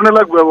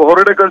ಬೇರೆಯವ್ರನ್ನೆಲ್ಲ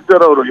ಹೊರಗಡೆ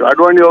ಕಳಿಸ್ತಿದ್ದಾರೆ ಅವರು.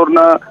 ಅಡ್ವಾಣಿ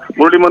ಅವ್ರನ್ನ,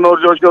 ಮುರಳಿ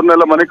ಮನೋಹರ್ ಜೋಶಿ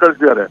ಅವ್ರನ್ನೆಲ್ಲ ಮನೆ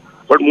ಕಳಿಸ್ತಿದ್ದಾರೆ.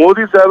 ಬಟ್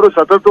ಮೋದಿ ಸಾಹೇಬರು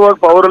ಸತತವಾಗಿ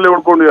ಪವರ್ ಅಲ್ಲಿ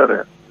ಉಳ್ಕೊಂಡಿದ್ದಾರೆ.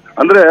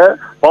 ಅಂದ್ರೆ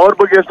ಪವರ್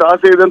ಬಗ್ಗೆ ಎಷ್ಟು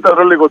ಆಸೆ ಇದೆ ಅಂತ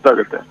ಅದರಲ್ಲಿ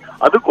ಗೊತ್ತಾಗುತ್ತೆ.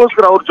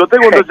 ಅದಕ್ಕೋಸ್ಕರ ಅವ್ರ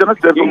ಜೊತೆಗೆ ಒಂದಷ್ಟು ಜನ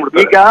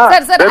ಸೇರ್ಕೊಂಡ್ಬಿಡ್ತಾರೆ.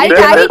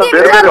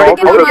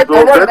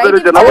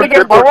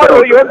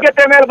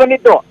 ಯೋಗ್ಯತೆ ಮೇಲೆ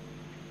ಬಂದಿತ್ತು,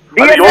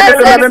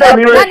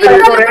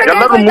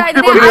 ಎಲ್ಲರೂ ಮುಕ್ತಿ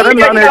ಬಂದಿದ್ದಾರೆ.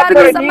 ನಾನು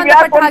ಹೇಳ್ತೀನಿ,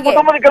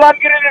 ಕುಟುಂಬದ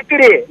ಗುಲಾಮಗಿರಿಯಲ್ಲಿ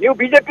ಇರ್ತೀರಿ ನೀವು,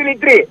 ಬಿಜೆಪಿಲಿ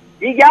ಇದ್ರಿ,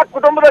 ಈಗ ಯಾಕೆ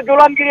ಕುಟುಂಬದ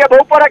ಗುಲಾಮಗಿರಿಯ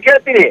ಬಹುಪರಕ್ಕೆ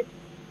ಹೇಳ್ತೀರಿ?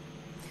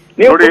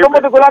 ನೀವು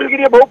ಕುಟುಂಬದ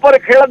ಗುಲಾಮಗಿರಿಯ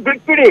ಬಹುಪರಕ್ಕೆ ಹೇಳೋದ್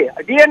ಬಿಟ್ಬಿಡಿ.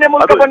 DNA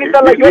ಮೂಲಕ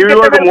ಬಂದಿದ್ದಲ್ಲ,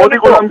 ಮೋದಿ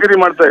ಗುಲಾಮಗಿರಿ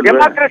ಮಾಡ್ತಾ ಇದ್ದಾರೆ.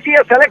 ಡೆಮಾಕ್ರಸಿಯ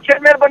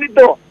ಸೆಲೆಕ್ಷನ್ ಮೇಲೆ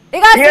ಬಂದಿದ್ದು.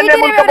 ಈಗ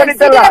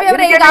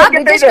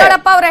ಬ್ರಿಜೇಶ್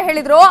ಕಾಳಪ್ಪ ಅವರ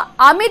ಹೇಳಿದ್ರು,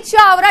 ಅಮಿತ್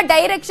ಶಾ ಅವರ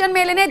ಡೈರೆಕ್ಷನ್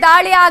ಮೇಲೆನೆ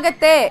ದಾಳಿ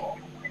ಆಗತ್ತೆ.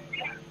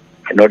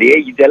 ನೋಡಿ,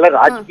 ಇದೆಲ್ಲ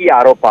ರಾಜಕೀಯ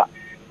ಆರೋಪ.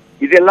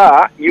 ಇದೆಲ್ಲ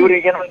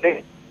ಇವ್ರಿಗೇನಂದ್ರೆ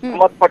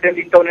ಅಹಮದ್ ಪಟೇಲ್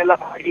ಇಂಥವನ್ನೆಲ್ಲ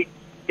ಮಾಡಿ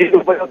ಹಿಂದೂ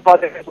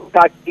ಭಯೋತ್ಪಾದನೆ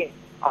ಸುಟ್ಟಾಕಿ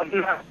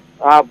ಅದನ್ನ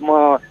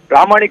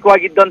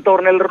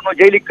ಪ್ರಾಮಾಣಿಕವಾಗಿದ್ದಂಥವ್ರನ್ನೆಲ್ಲರನ್ನು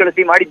ಜೈಲಿಗೆ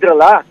ಕಳಿಸಿ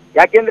ಮಾಡಿದ್ರಲ್ಲ.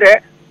 ಯಾಕೆಂದ್ರೆ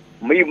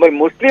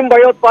ಮುಸ್ಲಿಂ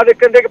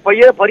ಭಯೋತ್ಪಾದಕರಿಗೆ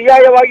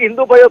ಪರ್ಯಾಯವಾಗಿ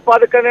ಹಿಂದೂ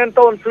ಭಯೋತ್ಪಾದಕನೆ ಅಂತ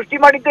ಒಂದು ಸೃಷ್ಟಿ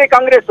ಮಾಡಿದ್ದೆ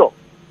ಕಾಂಗ್ರೆಸ್.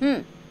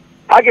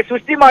 ಹಾಗೆ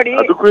ಸೃಷ್ಟಿ ಮಾಡಿ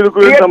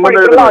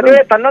ಅದೇ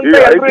ತನ್ನಂತೆ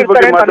ಎಲ್ಲರೂ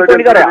ಇರ್ತಾರೆ ಅಂತ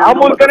ಅನ್ಕೊಂಡಿದ್ದಾರೆ. ಆ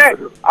ಮೂಲಕನೇ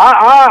ಆ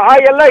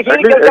ಎಲ್ಲ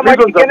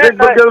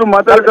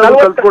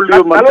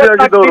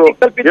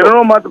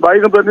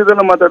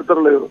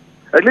ಮಾತಾಡ್ತಾರಲ್ಲ ಇವರು.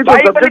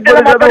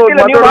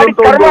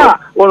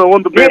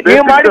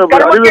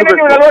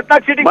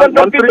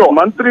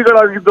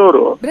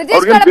 ಮಂತ್ರಿಗಳಾಗಿದ್ದವರು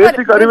ಅವ್ರಿಗೆ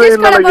ಬೇಸಿಕ್ ಅರಿವೇ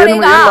ಇಲ್ಲ, ಏನು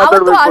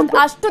ಮಾತಾಡ್ಬೇಕು ಅಂತ.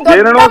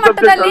 ಏನೇನೋ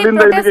ಸಬ್ಜೆಕ್ಟ್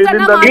ಅಲ್ಲಿಂದ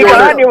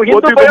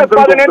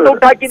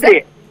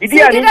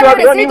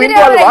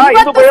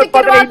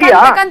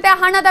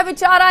ಹಣದ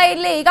ವಿಚಾರ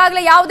ಇಲ್ಲಿ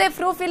ಈಗಾಗಲೇ ಯಾವುದೇ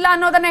ಪ್ರೂಫ್ ಇಲ್ಲ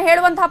ಅನ್ನೋದನ್ನ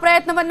ಹೇಳುವಂತಹ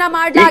ಪ್ರಯತ್ನವನ್ನ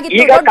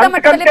ಮಾಡಲಾಗಿತ್ತು. ದೊಡ್ಡ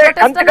ಮಟ್ಟದಲ್ಲಿ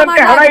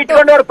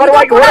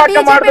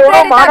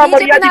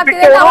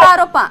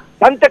ಆರೋಪ.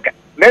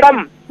 ಮೇಡಮ್,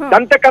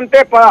 ದಂತಕಂತೆ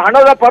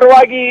ಹಣದ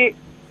ಪರವಾಗಿ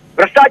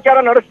ಭ್ರಷ್ಟಾಚಾರ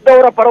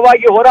ನಡೆಸಿದವರ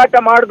ಪರವಾಗಿ ಹೋರಾಟ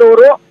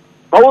ಮಾಡಿದವರು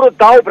ಅವರು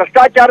ತಾವು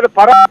ಭ್ರಷ್ಟಾಚಾರದ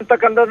ಪರ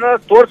ಅಂತಕ್ಕಂಥದನ್ನ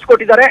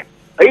ತೋರಿಸ್ಕೊಟ್ಟಿದ್ದಾರೆ.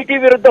 IT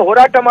ವಿರುದ್ಧ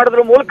ಹೋರಾಟ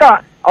ಮಾಡೋದ್ರ ಮೂಲಕ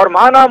ಅವ್ರ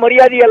ಮಾನ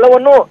ಮರ್ಯಾದೆ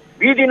ಎಲ್ಲವನ್ನೂ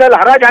ಬೀದಿನಲ್ಲಿ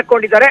ಹರಾಜು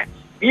ಹಾಕೊಂಡಿದ್ದಾರೆ.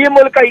 ಈ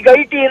ಮೂಲಕ ಈಗ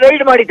IT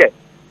ರೈಡ್ ಮಾಡಿದೆ.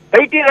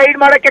 IT ರೈಡ್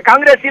ಮಾಡಕ್ಕೆ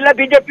ಕಾಂಗ್ರೆಸ್ ಇಲ್ಲ,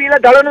 ಬಿಜೆಪಿ ಇಲ್ಲ,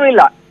 ದಳನೂ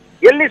ಇಲ್ಲ.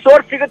 ಎಲ್ಲಿ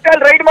ಸೋರ್ಸ್ ಸಿಗುತ್ತೆ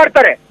ಅಲ್ಲಿ ರೈಡ್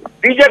ಮಾಡ್ತಾರೆ.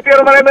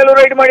 ಬಿಜೆಪಿಯವರ ಮನೆ ಮೇಲೂ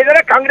ರೈಡ್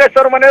ಮಾಡಿದ್ದಾರೆ, ಕಾಂಗ್ರೆಸ್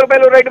ಅವರ ಮನೆಯವರ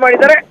ಮೇಲೂ ರೈಡ್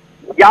ಮಾಡಿದ್ದಾರೆ.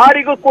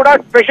 ಯಾರಿಗೂ ಕೂಡ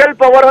ಸ್ಪೆಷಲ್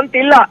ಪವರ್ ಅಂತ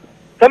ಇಲ್ಲ.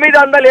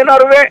 ಸಂವಿಧಾನದಲ್ಲಿ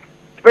ಏನಾದ್ರು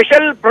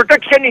ಸ್ಪೆಷಲ್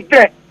ಪ್ರೊಟೆಕ್ಷನ್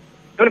ಇದ್ರೆ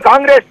ಇವನು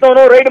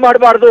ಕಾಂಗ್ರೆಸ್ನವನು ರೈಡ್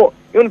ಮಾಡಬಾರ್ದು,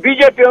 ಇವನು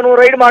ಬಿಜೆಪಿಯವನು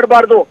ರೈಡ್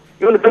ಮಾಡಬಾರ್ದು,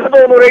 ಇವನು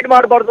ದಳದವನು ರೈಡ್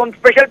ಮಾಡಬಾರ್ದು, ಒಂದು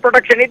ಸ್ಪೆಷಲ್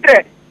ಪ್ರೊಟೆಕ್ಷನ್ ಇದ್ರೆ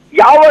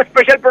ಯಾವ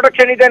ಸ್ಪೆಷಲ್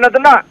ಪ್ರೊಟೆಕ್ಷನ್ ಇದೆ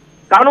ಅನ್ನೋದನ್ನ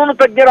ಕಾನೂನು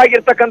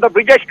ತಜ್ಞರಾಗಿರ್ತಕ್ಕಂಥ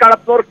ಬ್ರಿಜೇಶ್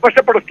ಕಾಳಪ್ಪನವರು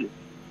ಸ್ಪಷ್ಟಪಡಿಸ್ಲಿ.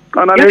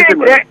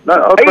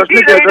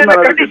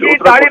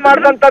 ದಾಳಿ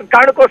ಮಾಡಿದಂತ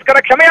ಕಾರಣಕ್ಕೋಸ್ಕರ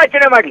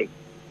ಕ್ಷಮೆಯಾಚನೆ ಮಾಡ್ಲಿ.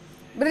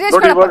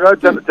 ನೋಡಿ, ಇವಾಗ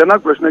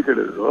ಚೆನ್ನಾಗಿ ಪ್ರಶ್ನೆ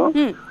ಕೇಳಿದ್ರು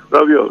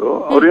ರವಿ ಅವರು.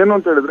 ಅವ್ರು ಏನು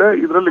ಅಂತ ಹೇಳಿದ್ರೆ,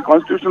 ಇದರಲ್ಲಿ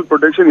ಕಾನ್ಸ್ಟಿಟ್ಯೂಷನಲ್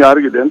ಪ್ರೊಟೆಕ್ಷನ್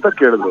ಯಾರಿಗಿದೆ ಅಂತ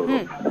ಕೇಳಿದ್ರು.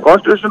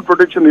 ಕಾನ್ಸ್ಟಿಟ್ಯೂಷನಲ್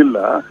ಪ್ರೊಟೆಕ್ಷನ್ ಇಲ್ಲ,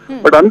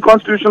 ಬಟ್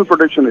ಅನ್ಕಾನ್ಸ್ಟಿಟ್ಯೂಷನಲ್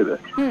ಪ್ರೊಟೆಕ್ಷನ್ ಇದೆ.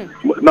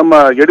 ನಮ್ಮ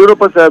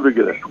ಯಡಿಯೂರಪ್ಪ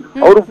ಸಾಹೇಬ್ರಿಗಿದೆ.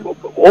 ಅವರು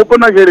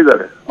ಓಪನ್ ಆಗಿ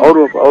ಹೇಳಿದ್ದಾರೆ.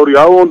 ಅವ್ರು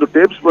ಯಾವ ಒಂದು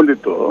ಟೇಪ್ಸ್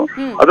ಬಂದಿತ್ತು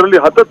ಅದರಲ್ಲಿ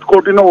 10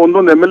 ಕೋಟಿನ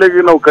ಒಂದೊಂದು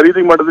MLAಗೆ ನಾವು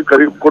ಖರೀದಿ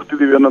ಮಾಡೋದಕ್ಕೆ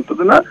ಕೊಡ್ತಿದೀವಿ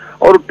ಅನ್ನೋದನ್ನ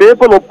ಅವರು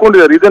ಟೇಪ್ ಅಲ್ಲಿ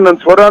ಒಪ್ಕೊಂಡಿದ್ದಾರೆ. ಇದೇ ನನ್ನ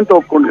ಸ್ವರ ಅಂತ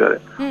ಒಪ್ಕೊಂಡಿದ್ದಾರೆ.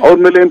 ಅವ್ರ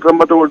ಮೇಲೆ ಏನ್ ಕ್ರಮ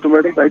ತಗೊಳ್ತು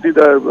ಮೇಡಮ್? IT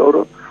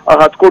ಅವರು ಆ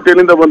 10 ಕೋಟಿ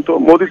ಎಲ್ಲಿಂದ ಬಂತು?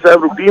 ಮೋದಿ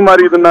ಸಾಹೇಬ್ರು ಟೀ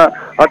ಮಾರಿ ಇದನ್ನ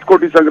 10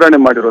 ಕೋಟಿ ಸಂಗ್ರಹಣೆ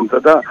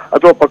ಮಾಡಿರುವಂತದ,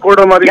 ಅಥವಾ ಪಕೋಡ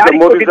ಮಾರಿ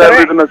ಮೋದಿ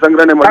ಸಾಹೇಬ್ರು ಇದನ್ನ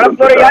ಸಂಗ್ರಹಣೆ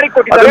ಮಾಡಿರುವಂತದ?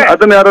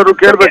 ಅದನ್ನ ಯಾರು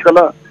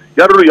ಕೇಳ್ಬೇಕಲ್ಲ.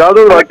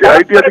 ಯಾವ್ದೋ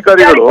IT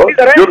ಅಧಿಕಾರಿಗಳು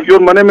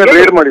ಇವ್ರ ಮನೆ ಮೇಲೆ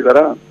ರೇಡ್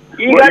ಮಾಡಿದಾರಾ?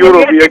 ಇವರು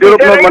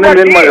ಯಡಿಯೂರಪ್ಪನವ್ರ ಮನೆ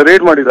ಮೇಲೆ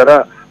ರೇಡ್ ಮಾಡಿದಾರಾ?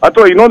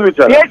 ಅಥವಾ ಇನ್ನೊಂದು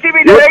ವಿಚಾರ,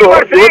 ಇವತ್ತು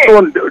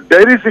ಒಂದು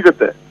ಡೈರಿ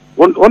ಸಿಗುತ್ತೆ.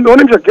 ಒಂದ್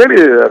ನಿಮಿಷ ಕೇಳಿ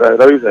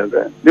ರವಿ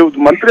ಸಾಹೇಬ್ರೆ, ನೀವು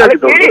ಮಂತ್ರಿ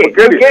ಆಗಿದ್ದವ್ರು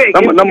ಕೇಳಿ,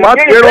 ನಮ್ಮ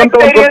ಮಾತು ಕೇಳುವಂತ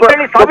ಒಂದು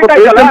ಸ್ವಲ್ಪ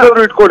ಪೇಷನ್ಸ್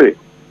ಅವರು ಇಟ್ಕೊಳ್ಳಿ.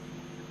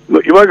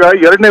 ಇವಾಗ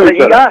ಎರಡನೇ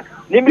ವಿಚಾರ,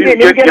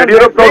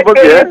 ಯಡಿಯೂರಪ್ಪನವ್ರ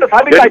ಬಗ್ಗೆ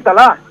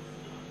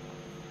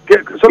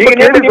ಸ್ವಲ್ಪ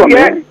ಕೇಳಿ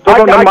ಸ್ವಾಮಿ,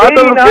 ಸ್ವಲ್ಪ ನಮ್ಮ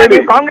ಮಾತಾಡೋದು ಕೇಳಿ.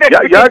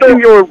 ಯಾಕೆ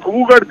ನಿಮ್ಗೆ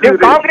ಕೂಗಾಡ್ತೀವಿ?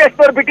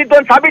 ಕಾಂಗ್ರೆಸ್ನವ್ರು ಬಿಟ್ಟಿದ್ದು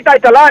ಒಂದು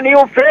ಸಾಬೀತಾಯ್ತಲ್ಲ,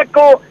 ನೀವು ಫೇಕ್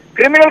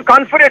ಕ್ರಿಮಿನಲ್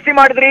ಕಾನ್ಸ್ಪಿರಸಿ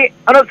ಮಾಡಿದ್ರಿ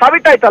ಅನ್ನೋದು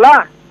ಸಾಬೀತಾಯ್ತಲ್ಲ.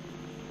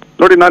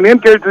 ನೋಡಿ, ನಾನೇನ್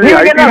ಕೇಳ್ತೀನಿ,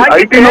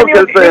 IT ನವ್ರ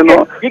ಕೆಲಸ ಏನು?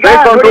 ಫೇಕ್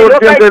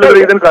ಕಾಂಟ್ರವರ್ಸಿ ಅಂತ ಹೇಳಿದ್ರೆ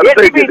ಇದನ್ನ ಅರ್ಥ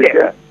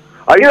ಇದೆಯಾ?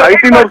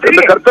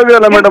 ಐಟಿನವ್ರ ಕರ್ತವ್ಯ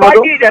ಅಲ್ಲ ಮೇಡಮ್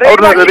ಅದು,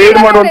 ಅವ್ರನ್ನ ರೇಡ್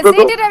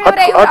ಮಾಡುವಂತದ್ದು.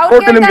 10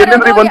 ಕೋಟಿ ನಿಮ್ಗೆ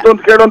ಎಲ್ಲಿಂದ ಬಂತು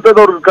ಅಂತ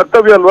ಕೇಳುವಂತದ್ದು ಅವ್ರ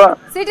ಕರ್ತವ್ಯ ಅಲ್ವಾ?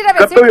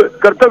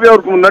 ಕರ್ತವ್ಯ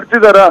ಅವ್ರು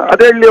ನಡೆಸಿದಾರ?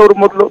 ಅದೇ ಹೇಳಿ ಅವ್ರು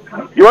ಮೊದಲು.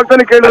 ಇವಾಗ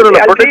ತಾನೇ ಕೇಳಿದ್ರಲ್ಲ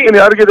ಪ್ರೊಟೆಕ್ಷನ್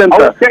ಯಾರಿಗಿದೆ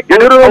ಅಂತ.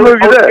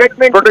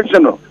 ಇದೆ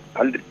ಪ್ರೊಟೆಕ್ಷನ್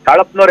ಅಲ್ರಿ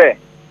ಕಾಳಪ್ಪನವ್ರೆ,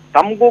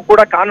 ತಮಗೂ ಕೂಡ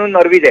ಕಾನೂನು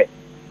ಅರಿವಿದೆ.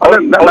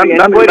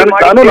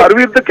 ಕಾನೂನು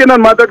ಅರಿವಿದ್ದಕ್ಕೆ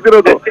ನಾನು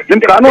ಮಾತಾಡ್ತಿರೋದು.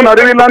 ನಿಮ್ ಕಾನೂನು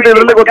ಅರಿವಿಲ್ಲ ಅಂತ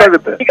ಇದ್ರಲ್ಲೇ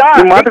ಗೊತ್ತಾಗುತ್ತೆ,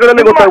 ನಿಮ್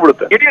ಮಾತುಗಳಲ್ಲೇ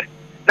ಗೊತ್ತಾಗ್ಬಿಡುತ್ತೆ.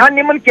 ನಾನ್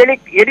ನಿಮ್ಮನ್ನ ಕೇಳಿ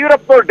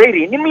ಯಡಿಯೂರಪ್ಪ ಅವ್ರ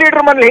ಡೈರಿ ನಿಮ್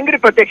ಲೀಡರ್ ಮನೇಲಿ ಹೆಂಗ್ರಿ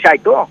ಪ್ರತ್ಯಕ್ಷ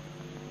ಆಯ್ತು?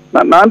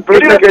 ನಾನ್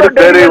ಪ್ರಶ್ನೆ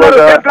ಕೇಳಿದ್ದೇನೆ ಇವಾಗ.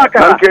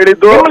 ನಾನು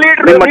ಕೇಳಿದ್ದು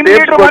ನಿಮ್ಮ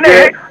ಟೇಸ್ಟ್ ಬಗ್ಗೆ.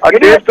 ಆ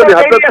ಟೇಸ್ಟ್ ಅಲ್ಲಿ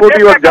 10 ಕೋಟಿ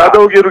ಇವಾಗ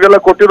ಜಾಧವ್ಗೆ ಇವ್ರಿಗೆಲ್ಲ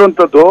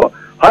ಕೊಟ್ಟಿರುವಂತದ್ದು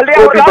 10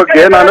 ಕೋಟಿ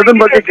ಬಗ್ಗೆ ನಾನು ಅದನ್ನ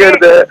ಬಗ್ಗೆ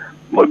ಕೇಳಿದೆ.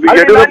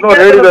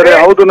 ಯಡಿಯೂರಪ್ಪನವ್ರು ಹೇಳಿದ್ದಾರೆ,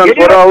 ಹೌದು ನನ್ನ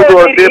ಸ್ವರ ಹೌದು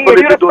ಪೇಪರ್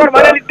ಇದ್ದು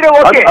ಅಂತ.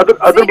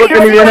 ಅದ್ರ ಬಗ್ಗೆ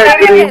ನೀವ್ ಏನ್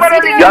ಹೇಳ್ತೀರಿ?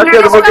 ಯಾಕೆ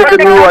ಅದ್ರ ಬಗ್ಗೆ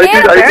ನೀವು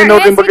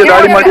ಐಟಿನವ್ರ ನಿಮ್ ಬಗ್ಗೆ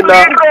ದಾಳಿ ಮಾಡಿಲ್ಲ?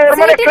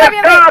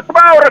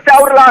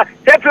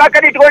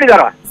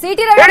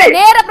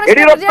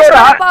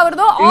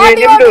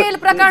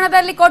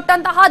 ಪ್ರಕರಣದಲ್ಲಿ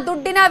ಕೊಟ್ಟಂತಹ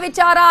ದುಡ್ಡಿನ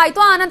ವಿಚಾರ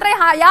ಆಯ್ತು. ಆನಂತರ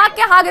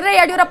ಯಾಕೆ ಹಾಗಿದ್ರೆ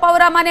ಯಡಿಯೂರಪ್ಪ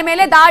ಅವರ ಮನೆ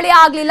ಮೇಲೆ ದಾಳಿ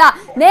ಆಗ್ಲಿಲ್ಲ,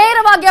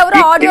 ನೇರವಾಗಿ ಅವರು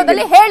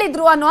ಆಡಿಯೋದಲ್ಲಿ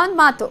ಹೇಳಿದ್ರು ಅನ್ನೋ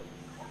ಮಾತು.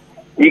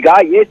 ಈಗ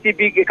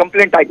ಎಸಿಬಿಗೆ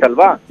ಕಂಪ್ಲೇಂಟ್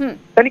ಆಯ್ತಲ್ವಾ?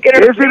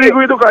 ಎಸಿಬಿಗೂ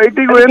ಇದಕ್ಕೂ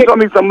ಐಟಿಗೂ ಏನ್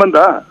ಸ್ವಾಮಿ ಸಂಬಂಧ?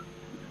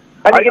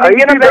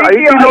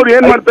 ಐಟಿನವ್ರು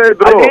ಏನ್ ಮಾಡ್ತಾ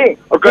ಇದ್ರು?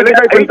 ಅವ್ರು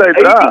ಕಳೆಕಾಯಿ ತಿಂತಾ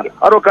ಇದ್ರ?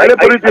 ಅವ್ರು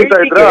ಕಳೆಪುರಿ ತಿಂತಾ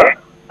ಇದ್ರ?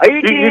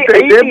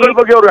 ಟೇಪ್ಗಳ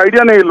ಬಗ್ಗೆ ಅವ್ರ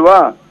ಐಡಿಯಾನೇ ಇಲ್ವಾ?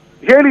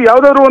 ಹೇಳಿ,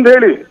 ಯಾವ್ದಾದ್ರು ಒಂದ್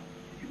ಹೇಳಿ.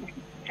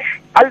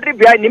 ಅಲ್ರಿ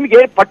ನಿಮ್ಗೆ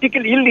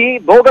ಪರ್ಟಿಕ್ಯುಲರ್ ಇಲ್ಲಿ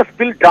ಬೋಗಸ್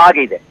ಬಿಲ್ ಡ್ರಾ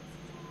ಆಗಿದೆ.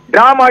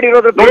 ಡ್ರಾ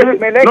ಮಾಡಿರೋದ್ರ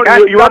ಮೇಲೆ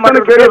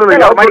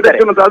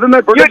ಅದನ್ನ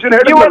ಪ್ರೊಟೆಕ್ಷನ್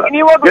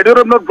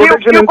ಯಡಿಯೂರಪ್ಪನವ್ರ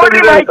ಪ್ರೊಟೆಕ್ಷನ್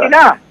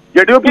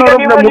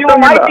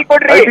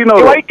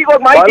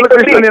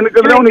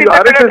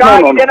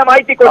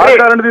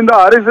ಕಾರಣದಿಂದ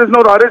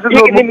RSSನವ್ರು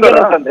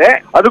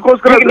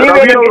ಅದಕ್ಕೋಸ್ಕರ ನಮ್ಮ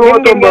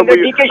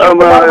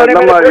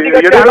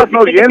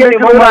ಯಡಿಯೂರಪ್ಪನವ್ರು ಏನ್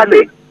ಬೇಕಾದ್ರೂ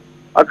ಮಾಡ್ಲಿ,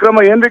 ಅಕ್ರಮ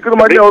ಏನ್ ಬೇಕಾದ್ರೂ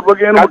ಮಾಡಿ ಅವ್ರ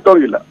ಬಗ್ಗೆ ಏನು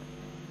ಮುಟ್ಟೋಗಿಲ್ಲ.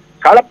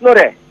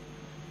 ಕಾಳಪ್ಪನವ್ರೆ,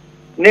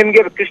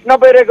 ನಿಮ್ಗೆ ಕೃಷ್ಣ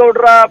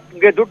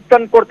ಬೈರೇಗೌಡ್ರಿಗೆ ದುಡ್ಡು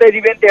ತಂದು ಕೊಡ್ತಾ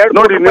ಇದೀವಿ ಅಂತ ಹೇಳಿ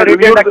ನೋಡಿ,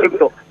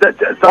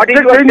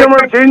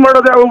 ಚೇಂಜ್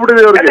ಮಾಡೋದೇ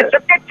ಆಗ್ಬಿಟ್ಟಿದೆ ಅವ್ರಿಗೆ.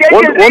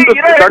 ಒಂದು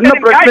ಸಣ್ಣ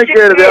ಪ್ರಶ್ನೆ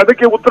ಕೇಳಿದೆ,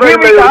 ಅದಕ್ಕೆ ಉತ್ತರ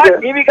ಇಲ್ಲ.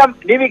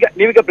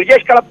 ನೀವೀಗ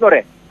ಬ್ರಿಜೇಶ್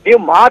ಕಳಪ್ಪನವ್ರೆ, ನೀವು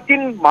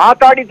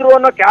ಮಾತಾಡಿದ್ರು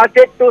ಅನ್ನೋ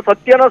ಕ್ಯಾಸೆಟ್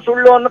ಸತ್ಯನೋ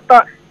ಸುಳ್ಳು ಅನ್ನೋ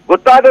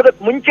ಗೊತ್ತಾಗೋದಕ್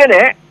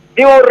ಮುಂಚೆನೆ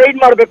ನೀವು ಅವ್ರು ರೈಡ್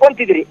ಮಾಡ್ಬೇಕು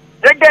ಅಂತಿದ್ರಿ.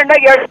 ರೆಡ್ ಹ್ಯಾಂಡ್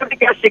ಆಗಿ 2 ಕೋಟಿ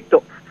ಕ್ಯಾಶ್ ಸಿಕ್ತು.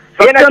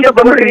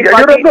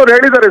 ಯಡಿಯೂರಪ್ಪನವ್ರು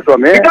ಹೇಳಿದ್ದಾರೆ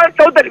ಸ್ವಾಮಿ,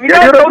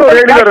 ಯಡಿಯೂರಪ್ಪನವ್ರು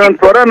ಹೇಳಿದ್ದಾರೆ, ನನ್ನ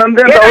ಸ್ವರ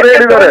ನಂದೇ ಅಂತ ಅವ್ರು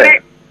ಹೇಳಿದ್ದಾರೆ.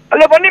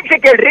 ಅಲ್ಲ, 1 ನಿಮಿಷ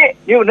ಕೇಳ್ರಿ.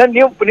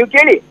 ನೀವು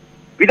ಕೇಳಿ,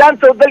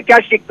 ವಿಧಾನಸೌಧದಲ್ಲಿ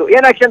ಕ್ಯಾಶ್ ಸಿಕ್ತು,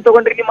 ಏನ್ ಆಕ್ಷನ್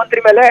ತಗೊಂಡ್ರಿ ನಿಮ್ಮ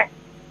ಮಂತ್ರಿ ಮೇಲೆ?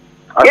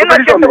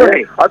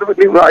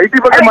 ಐಟಿ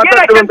ಬಗ್ಗೆ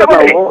ಮಾತಾಡ್ತಿರೋಂತ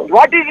ನಾವು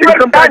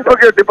ಇನ್ಕಮ್ ಟ್ಯಾಕ್ಸ್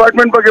ಬಗ್ಗೆ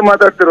ಡಿಪಾರ್ಟ್ಮೆಂಟ್ ಬಗ್ಗೆ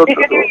ಮಾತಾಡ್ತಿರೋದು.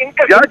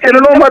 ಯಾಕೆ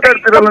ಏನೇನೋ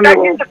ಮಾತಾಡ್ತಿರಲ್ಲ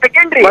ನೀವು?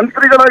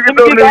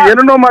 ಮಂತ್ರಿಗಳಾಗಿದ್ದವ್ರು ನೀವು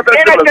ಏನೇನೋ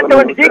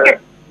ಮಾತಾಡ್ತಿರಲ್ಲ.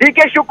 DK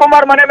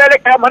ಶಿವಕುಮಾರ್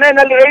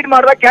ಮನೆಯಲ್ಲಿ ರೈಡ್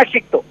ಮಾಡುವ ಕ್ಯಾಶ್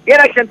ಸಿಕ್ತು,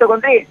 ಏನ್ ಆಕ್ಷನ್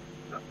ತಗೊಂಡ್ರಿ?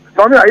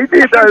 ಸ್ವಾಮಿ, ಐಟಿ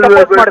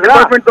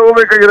ಡಿಪಾರ್ಟ್ಮೆಂಟ್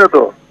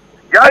ತಗೋಬೇಕಾಗಿರೋದು.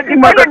 ಯಾಕೆ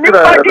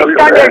ಮಾತಾಡ್ತೀರಾ?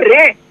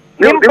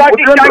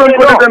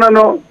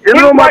 ನಾನು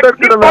ಏನೋ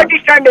ಮಾತಾಡ್ತಿರಲ್ಲ.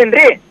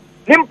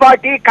 ನಿಮ್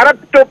ಪಾರ್ಟಿ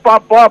ಕರಪ್ಟ್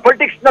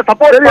ಪೊಲಿಟಿಕ್ಸ್ ನ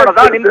ಸಪೋರ್ಟ್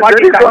ಮಾಡೋದಾ? ನಿಮ್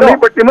ಪಾರ್ಟಿ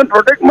ನಿಮ್ಮನ್ನ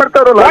ಪ್ರೊಟೆಕ್ಟ್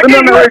ಮಾಡ್ತಾರಲ್ಲ,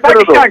 ಅದನ್ನ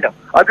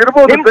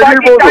ಅದಿರ್ಬೋದು,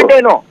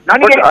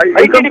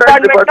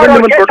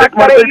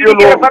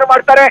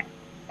 ಮಾಡ್ತಾರೆ.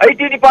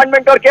 ಐಟಿ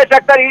ಡಿಪಾರ್ಟ್ಮೆಂಟ್ ಅವ್ರು ಕೇಸ್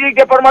ಹಾಕ್ತಾರೆ, ಇಡಿ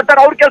ಡಿಪಾರ್ಟ್ ಮಾಡ್ತಾರೆ,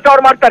 ಅವ್ರ ಕೆಲಸ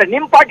ಅವ್ರು ಮಾಡ್ತಾರೆ.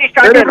 ನಿಮ್ ಪಾರ್ಟಿ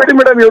ಸ್ಟ್ಯಾಂಡ್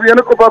ಮೇಡಮ್, ಇವ್ರು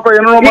ಏನಕ್ಕೂ ಪಾಪ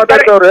ಏನೋ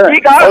ಮಾತಾಡ್ತಾವ್ರೆ.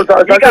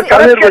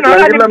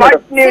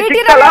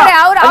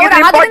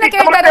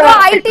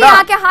 ಐಟಿ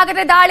ಯಾಕೆ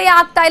ಹಾಗಾದ್ರೆ ದಾಳಿ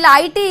ಆಗ್ತಾ ಇಲ್ಲ?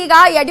 ಐಟಿ ಈಗ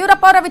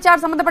ಯಡಿಯೂರಪ್ಪ ಅವರ ವಿಚಾರ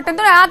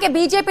ಸಂಬಂಧಪಟ್ಟಂತೆ ಯಾಕೆ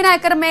ಬಿಜೆಪಿ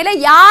ನಾಯಕರ ಮೇಲೆ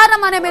ಯಾರ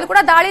ಮನೆ ಮೇಲೆ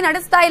ಕೂಡ ದಾಳಿ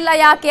ನಡೆಸ್ತಾ ಇಲ್ಲ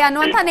ಯಾಕೆ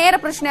ಅನ್ನುವಂತ ನೇರ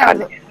ಪ್ರಶ್ನೆ.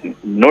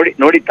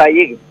 ನೋಡಿ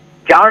ತಾಯಿ,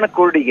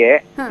 ಜಾಣಕೋಡಿಗೆ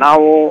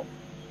ನಾವು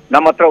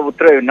ನಮ್ಮ ಹತ್ರ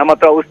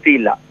ಔಷಧಿ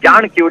ಇಲ್ಲ,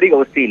 ಜಾಣಕಿಯೋಡಿಗೆ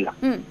ಔಷಧಿ ಇಲ್ಲ.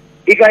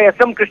 ಈಗ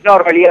SM ಕೃಷ್ಣ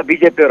ಅವ್ರ ಅಳಿಯ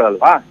ಬಿಜೆಪಿ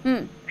ಅವರಲ್ವಾ?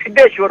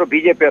 ಸಿದ್ದೇಶ್ವರು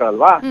ಬಿಜೆಪಿ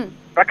ಅವರಲ್ವಾ?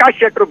 ಪ್ರಕಾಶ್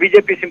ಶೆಟ್ಟರು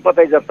ಬಿಜೆಪಿ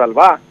ಸಿಂಪತೈಸರ್ಸ್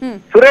ಅಲ್ವಾ?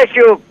 ಸುರೇಶ್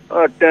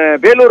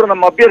ಬೇಲೂರು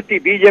ನಮ್ಮ ಅಭ್ಯರ್ಥಿ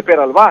ಬಿಜೆಪಿ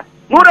ಅವರಲ್ವಾ?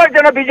 100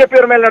 ಜನ ಬಿಜೆಪಿ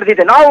ಅವ್ರ ಮೇಲೆ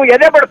ನಡೆದಿದೆ. ನಾವು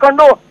ಎದೆ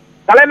ಬಡ್ಕೊಂಡು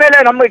ತಲೆ ಮೇಲೆ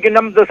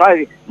ನಮ್ದು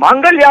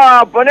ಮಾಂಗಲ್ಯ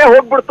ಮನೆ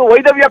ಹೋಗ್ಬಿಡ್ತು,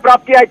 ವೈದವ್ಯ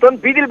ಪ್ರಾಪ್ತಿ ಆಯ್ತು ಅಂತ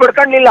ಬೀದಿಲ್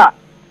ಬಡ್ಕೊಂಡಿಲ್ಲ.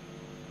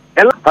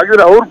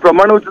 ಹಾಗಿದ್ರೆ ಅವ್ರು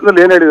ಪ್ರಮಾಣ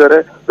ವಚನದಲ್ಲಿ ಏನ್ ಹೇಳಿದ್ದಾರೆ?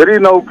 ಬರೀ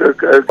ನಾವು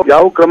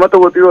ಯಾವ ಕ್ರಮ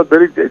ತಗೋತೀವಿ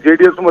ಬರೀ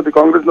JDS ಮತ್ತೆ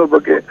ಕಾಂಗ್ರೆಸ್ನವ್ರ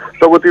ಬಗ್ಗೆ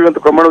ತಗೋತೀವಿ ಅಂತ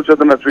ಪ್ರಮಾಣ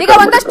ವಚನ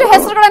ಒಂದಷ್ಟು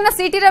ಹೆಸರುಗಳನ್ನ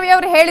CT ರವಿ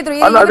ಅವರು ಹೇಳಿದ್ರು.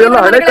 ಅದೆಲ್ಲ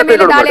ಹಳೆ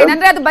ಕಥೆಗಳು.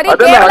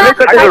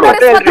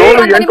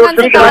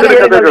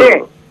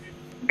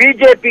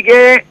 ಬಿಜೆಪಿಗೆ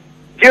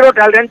 0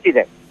 ಟಾಲರೆನ್ಸ್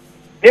ಇದೆ.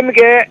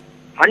 ನಿಮ್ಗೆ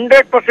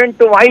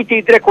 100% ಮಾಹಿತಿ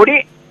ಇದ್ರೆ ಕೊಡಿ,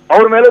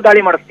 ಅವ್ರ ಮೇಲೂ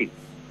ದಾಳಿ ಮಾಡಿಸ್ತೀವಿ.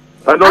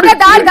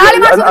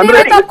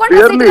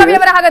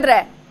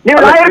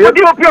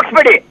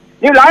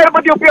 ನೀವು ಲಾಯರ್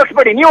ಬುದ್ಧಿ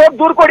ಉಪಯೋಗಿಸ್ಬೇಡಿ, ನೀವು ಹೋಗಿ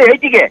ದೂರ್ ಕೊಡಿ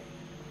ಐಟಿಗೆ.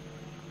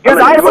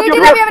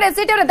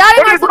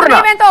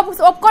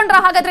 ಒಪ್ಕೊಂಡ್ರ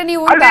ಹಾಗಾದ್ರೆ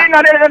ನೀವು?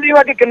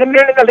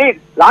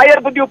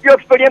 ಲಾಯರ್ ಬುದ್ಧಿ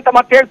ಉಪಯೋಗಿಸ್ಬೇಡಿ ಅಂತ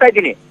ಮತ್ತೆ ಹೇಳ್ತಾ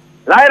ಇದ್ದೀನಿ.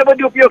 ಲಾಯರ್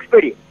ಬುದ್ಧಿ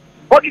ಉಪಯೋಗಿಸ್ಬೇಡಿ,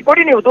 ಹೋಗಿ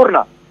ಕೊಡಿ ನೀವು ದೂರ್ನ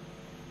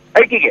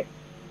ಐಟಿಗೆ.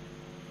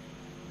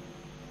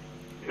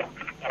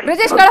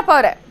 ಬ್ರಿಜೇಶ್ ಕಳಪ್ಪ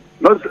ಅವರೇ,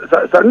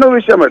 ಸಣ್ಣ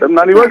ವಿಷಯ ಮೇಡಮ್,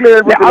 ನಾನು ಇವಾಗಲೇ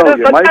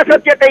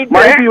ಹೇಳ್ಬಿಡ್ತೀನಿ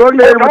ಮಾಹಿತಿ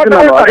ಇವಾಗಲೇ ಹೇಳ್ಬಿಡ್ತೀನಿ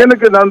ನಾನು.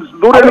 ಅದೇನಕ್ಕೆ ನಾನು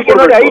ದೂರ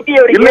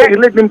ಇಲ್ಲ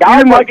ನಿಮ್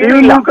ಟಿವಿ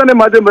ಮೂಲಕನೇ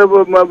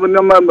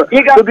ನಮ್ಮ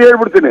ಸುದ್ದಿ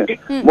ಹೇಳ್ಬಿಡ್ತೀನಿ.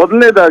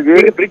 ಮೊದಲನೇದಾಗಿ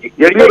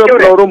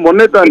ಯಡಿಯೂರಪ್ಪನವರು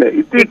ಮೊನ್ನೆ ತಾನೆ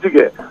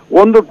ಇತ್ತೀಚೆಗೆ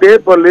ಒಂದು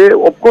ಟೇಪ್ ಅಲ್ಲಿ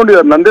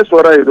ಒಪ್ಕೊಂಡಿದ್ದಾರೆ, ನಂದೇ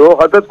ಸ್ವರ ಇದು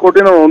 10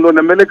 ಕೋಟಿನ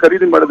ಒಂದು ಮೇಲೆ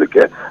ಖರೀದಿ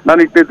ಮಾಡೋದಕ್ಕೆ ನಾನು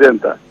ಇಟ್ಟಿದ್ದೆ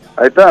ಅಂತ.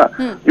 ಆಯ್ತಾ,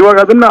 ಇವಾಗ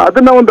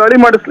ಅದನ್ನ ಒಂದು ದಾಳಿ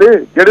ಮಾಡಿಸ್ಲಿ,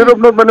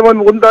 ಯಡಿಯೂರಪ್ಪನವ್ರ ಮೇಲೆ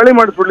ಒಂದು ದಾಳಿ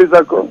ಮಾಡಿಸ್ಬಿಡ್ಲಿ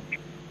ಸಾಕು,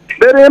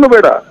 ಬೇರೆ ಏನು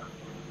ಬೇಡ.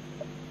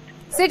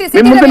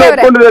 ನಿಮ್ ಮುಂದೆ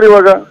ಒಪ್ಕೊಂಡಿದ್ದಾರೆ,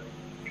 ಇವಾಗ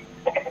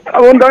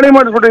ಒಂದ್ ದಾಳಿ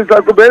ಮಾಡಿಸ್ಬಿಡ್ಲಿ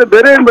ಸಾಕು,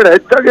 ಬೇರೆ ಏನ್ ಬೇಡ,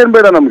 ಹೆಚ್ಚಾಗಿ ಏನ್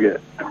ಬೇಡ ನಮ್ಗೆ.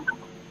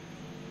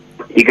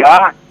 ಈಗ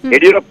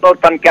ಯಡಿಯೂರಪ್ಪನವ್ರು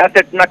ತನ್ನ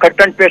ಕ್ಯಾಸೆಟ್ ನ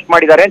ಕಟ್ ಅಂಡ್ ಪೇಸ್ಟ್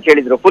ಮಾಡಿದ್ದಾರೆ ಅಂತ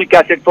ಹೇಳಿದ್ರು, ಫುಲ್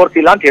ಕ್ಯಾಸೆಟ್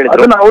ತೋರಿಸಿಲ್ಲ ಅಂತ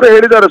ಹೇಳಿದ್ರು. ಅವರೇ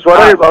ಹೇಳಿದ್ದಾರೆ, ಸ್ವರ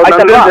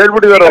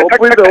ಹೇಳ್ಬಿಟ್ಟಿದ್ದಾರೆ,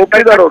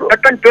 ಒಪ್ಪಿದ್ದಾರೆ ಅವರು.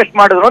 ಕಟ್ ಅಂಡ್ ಪೇಸ್ಟ್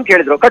ಮಾಡಿದ್ರು ಅಂತ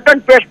ಹೇಳಿದ್ರು. ಕಟ್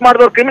ಅಂಡ್ ಪೇಸ್ಟ್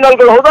ಮಾಡಿದವ್ರು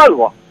ಕ್ರಿಮಿನಲ್ಗಳು ಹೌದಾ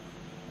ಅಲ್ವಾ?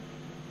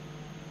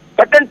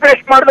 ಕಟ್ ಅಂಡ್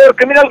ಪೇಸ್ಟ್ ಮಾಡಿದವ್ರು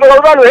ಕ್ರಿಮಿನಲ್ಗಳು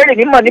ಹೌದಾ ಅಲ್ವಾ ಹೇಳಿ?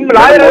 ನಿಮ್ಮ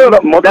ಲಾಯರ್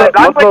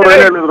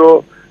ಏನ್ ಹೇಳಿದ್ರು,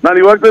 ನಾನು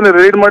ಇವಾಗ ತಾನೇ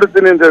ರೈಡ್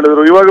ಮಾಡಿಸ್ತೀನಿ ಅಂತ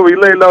ಹೇಳಿದ್ರು. ಇವಾಗ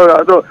ಇಲ್ಲ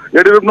ಅದು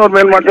ಯಡಿಯೂರಪ್ಪನವ್ರ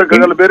ಮೇಲ್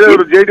ಮಾಡ್ಸಕ್ಕಾಗಲ್ಲ,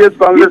 ಬೇರೆಯವರು JDS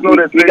ಕಾಂಗ್ರೆಸ್ನವ್ರ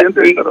ಅಂತ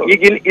ಹೇಳ್ತಾರೆ.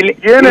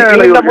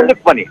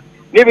 ಮುಂದಕ್ಕೆ ಬನ್ನಿ,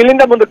 ನೀವು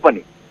ಇಲ್ಲಿಂದ ಮುಂದಕ್ಕೆ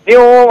ಬನ್ನಿ.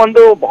 ನೀವು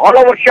ಒಂದು ಬಹಳ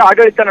ವರ್ಷ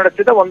ಆಡಳಿತ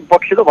ನಡೆಸಿದ ಒಂದು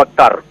ಪಕ್ಷದ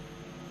ವಕ್ತಾರರು.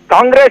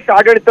 ಕಾಂಗ್ರೆಸ್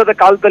ಆಡಳಿತದ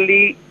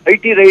ಕಾಲದಲ್ಲಿ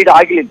IT ರೈಡ್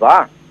ಆಗಿಲ್ವಾ?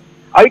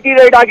 IT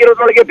ರೈಡ್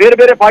ಆಗಿರೋದ್ರೊಳಗೆ ಬೇರೆ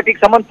ಬೇರೆ ಪಾರ್ಟಿಗೆ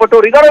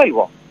ಸಂಬಂಧಪಟ್ಟವ್ರು ಇದಾರೋ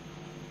ಇಲ್ವೋ?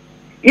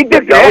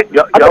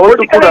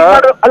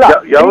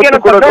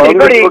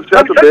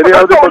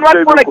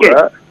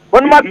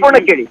 ಒಂದ್ ಮಾತು ಪೂರ್ಣ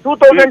ಕೇಳಿ.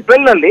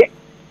 2012 ನಲ್ಲಿ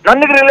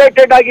ನನಗೆ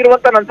ರಿಲೇಟೆಡ್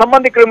ಆಗಿರುವಂತ ನನ್ನ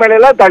ಸಂಬಂಧಿಕರ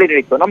ಮೇಲೆಲ್ಲ ದಾಳಿ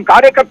ನಡೀತು, ನಮ್ಮ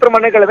ಕಾರ್ಯಕರ್ತರ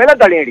ಮನೆಗಳ ಮೇಲೆ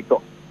ದಾಳಿ ನಡೀತು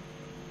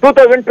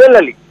 2012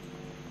 ಅಲ್ಲಿ.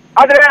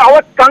 ಆದ್ರೆ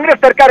ಅವತ್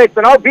ಕಾಂಗ್ರೆಸ್ ಸರ್ಕಾರ ಇತ್ತು,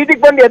 ನಾವು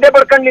ಬೀದಿಗೆ ಬಂದು ಎದೆ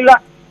ಬಡ್ಕೊಂಡಿಲ್ಲ,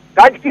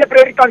 ರಾಜಕೀಯ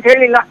ಪ್ರೇರಿತ ಅಂತ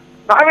ಹೇಳಿಲ್ಲ.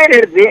 ನಾವೇನ್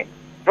ಹೇಳಿದ್ವಿ,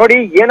 ನೋಡಿ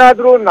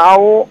ಏನಾದ್ರೂ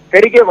ನಾವು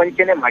ತೆರಿಗೆ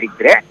ವಂಚನೆ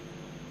ಮಾಡಿದ್ರೆ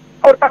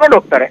ಅವ್ರು ತಗೊಂಡು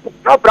ಹೋಗ್ತಾರೆ,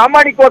 ನಾವು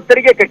ಪ್ರಾಮಾಣಿಕವಾಗಿ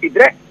ತೆರಿಗೆ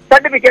ಕಟ್ಟಿದ್ರೆ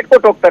ಸರ್ಟಿಫಿಕೇಟ್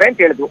ಕೊಟ್ಟು ಹೋಗ್ತಾರೆ ಅಂತ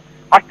ಹೇಳಿದ್ವು.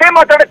 ಅಷ್ಟೇ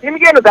ಮಾತಾಡಕ್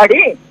ನಿಮ್ಗೇನು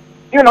ದಾಡಿ?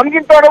 ನೀವು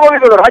ನಮ್ಗಿಂತ ಅನುಭವ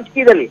ಇರೋದು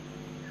ರಾಜಕೀಯದಲ್ಲಿ.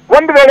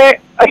 ಒಂದ್ ವೇಳೆ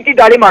IT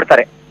ದಾಳಿ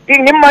ಮಾಡ್ತಾರೆ, ಈಗ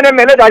ನಿಮ್ಮ ಮನೆ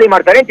ಮೇಲೆ ದಾಳಿ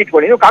ಮಾಡ್ತಾರೆ ಅಂತ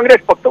ಇಟ್ಕೊಳ್ಳಿ, ನೀವು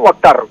ಕಾಂಗ್ರೆಸ್ ಪಕ್ಷದ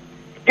ವಕ್ತಾರರು,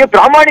 ನೀವು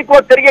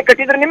ಪ್ರಾಮಾಣಿಕವಾಗಿ ತೆರಿಗೆ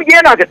ಕಟ್ಟಿದ್ರೆ ನಿಮ್ಗೆ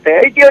ಏನಾಗುತ್ತೆ?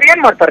 IT ಅವ್ರು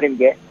ಏನ್ ಮಾಡ್ತಾರೆ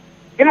ನಿಮ್ಗೆ?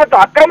 ನಿಮ್ಮತ್ತು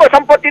ಅಕ್ರಮ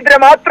ಸಂಪತ್ತಿದ್ರೆ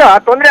ಮಾತ್ರ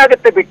ತೊಂದರೆ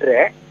ಆಗುತ್ತೆ, ಬಿಟ್ರೆ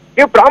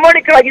ನೀವು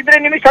ಪ್ರಾಮಾಣಿಕರಾಗಿದ್ರೆ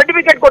ನಿಮಗೆ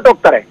ಸರ್ಟಿಫಿಕೇಟ್ ಕೊಟ್ಟು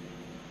ಹೋಗ್ತಾರೆ.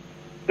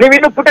 ನೀವು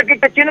ಇನ್ನು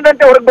ಪುಟಕ್ಕಿಟ್ಟ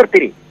ಚಿನ್ನದಂತೆ ಹೊರಗೆ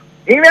ಬರ್ತೀರಿ.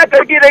 ನೀವ್ಯಾಕೆ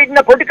IT ರೈಡ್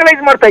ನ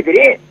ಪೊಲಿಟಿಕಲೈಸ್ ಮಾಡ್ತಾ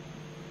ಇದ್ದೀರಿ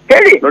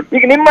ಹೇಳಿ?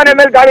 ಈಗ ನಿಮ್ಮ ಮನೆ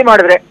ಮೇಲೆ ದಾಳಿ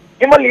ಮಾಡಿದ್ರೆ,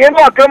 ನಿಮ್ಮಲ್ಲಿ ಏನೋ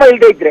ಅಕ್ರಮ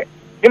ಇಲ್ಲದೆ ಇದ್ರೆ,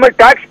 ನಿಮ್ಮಲ್ಲಿ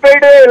ಟ್ಯಾಕ್ಸ್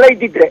ಪೇಯ್ಡ್ ಎಲ್ಲ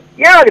ಇದ್ದಿದ್ರೆ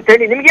ಏನಾಗುತ್ತೆ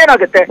ಹೇಳಿ? ನಿಮ್ಗೆ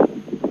ಏನಾಗುತ್ತೆ?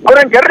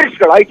 ಅವ್ರೇನ್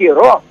ಟೆರರಿಸ್ಟ್ಗಳು IT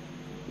ಅವರು?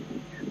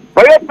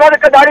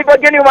 ಭಯೋತ್ಪಾದಕ ದಾಳಿ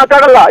ಬಗ್ಗೆ ನೀವು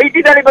ಮಾತಾಡಲ್ಲ, IT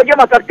ದಾಳಿ ಬಗ್ಗೆ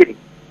ಮಾತಾಡ್ತೀರಿ.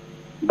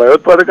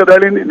 ಭಯೋತ್ಪಾದಕ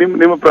ದಾಳಿ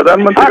ನಿಮ್ಮ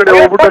ಪ್ರಧಾನಮಂತ್ರಿ ಕಡೆ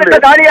ಹೋಗ್ಬಿಟ್ಟು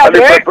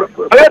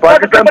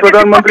ಪಾಕಿಸ್ತಾನ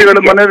ಪ್ರಧಾನಮಂತ್ರಿಗಳ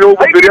ಮನೆಗೆ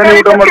ಹೋಗ್ಬಿಟ್ಟು ಬಿರಿಯಾನಿ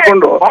ಊಟ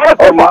ಮಾಡ್ಕೊಂಡು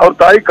ಅವ್ರ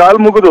ತಾಯಿ ಕಾಲ್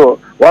ಮುಗಿದು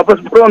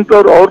ವಾಪಸ್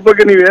ಬರುವಂತವ್ರು, ಅವ್ರ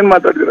ಬಗ್ಗೆ ನೀವ್ ಏನ್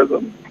ಮಾತಾಡ್ತಿರೋದು?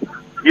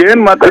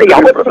 ಏನ್ ಮಾತಾಡ್ತೀರಿ?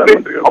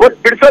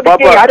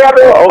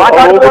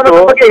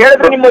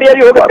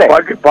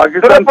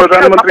 ಪಾಕಿಸ್ತಾನ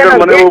ಪ್ರಧಾನಮಂತ್ರಿಗಳ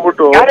ಮನೆ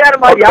ಹೋಗ್ಬಿಟ್ಟು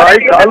ತಾಯಿ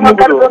ಕಾಲ್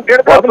ಮುಗಿದು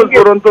ವಾಪಸ್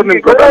ಬರುವಂತವ್ರು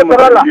ನಿಮ್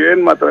ಪ್ರಧಾನಮಂತ್ರಿ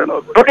ಏನ್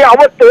ಮಾತಾಡೋದು?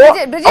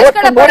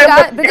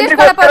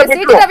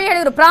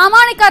 ಹೇಳಿದ್ರು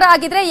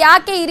ಪ್ರಾಮಾಣಿಕರಾಗಿದ್ರೆ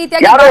ಯಾಕೆ ಈ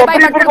ರೀತಿಯಾಗಿ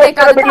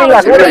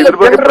ಇದ್ರ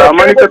ಬಗ್ಗೆ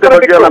ಪ್ರಾಮಾಣಿಕತೆ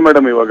ಬಗ್ಗೆ ಅಲ್ಲ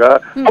ಮೇಡಮ್. ಇವಾಗ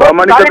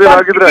ಪ್ರಾಮಾಣಿಕತೆ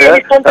ಆಗಿದ್ರೆ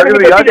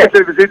ಯಾಕೆ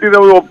ಸಿಟಿ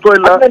ಒಪ್ತೋ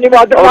ಇಲ್ಲ,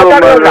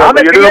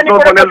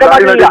 ಯಡಿಯೂರಪ್ಪನವ್ರ ಮನೇಲಿ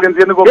ದಾಳಿ ನಡೀಲಿ ಅಂತ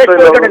ಏನಕ್ಕೆ ಹೋಗ್ತಾ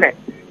ಇಲ್ಲ?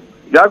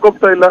 ಯಾಕೆ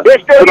ಹೋಗ್ತಾ ಇಲ್ಲ?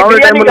 ಚುನಾವಣೆ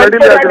ಟೈಮಲ್ಲಿ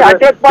ನಡೀಲಿ.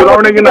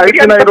 ಚುನಾವಣೆಗಿನ್ನ 5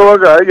 ದಿನ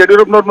ಇರುವಾಗ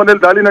ಯಡಿಯೂರಪ್ಪನವ್ರ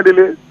ಮನೇಲಿ ದಾಳಿ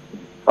ನಡೀಲಿ,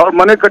 ಅವ್ರ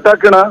ಮನೆ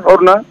ಕಟ್ಟಾಕೋಣ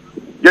ಅವ್ರನ್ನ.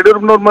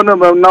 ಯಡಿಯೂರಪ್ಪನವ್ರ ಮನೆ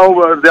ನಾವು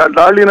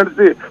ದಾಳಿ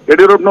ನಡೆಸಿ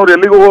ಯಡಿಯೂರಪ್ಪನವ್ರು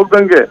ಎಲ್ಲಿಗೂ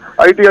ಹೋಗ್ದಂಗೆ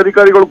IT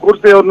ಅಧಿಕಾರಿಗಳು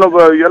ಕೂರಿಸಿ ಅವ್ರನ್ನ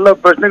ಎಲ್ಲ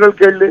ಪ್ರಶ್ನೆಗಳು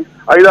ಕೇಳಲಿ,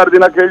 5-6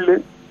 ದಿನ ಕೇಳಲಿ.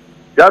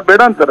 ಯಾರು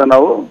ಬೇಡ ಅಂತಾರ?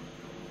 ನಾವು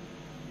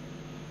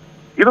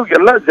ಇದು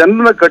ಎಲ್ಲ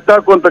ಜನರನ್ನ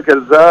ಕಟ್ಟಾಕುವಂತ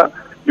ಕೆಲಸ.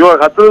 ಇವಾಗ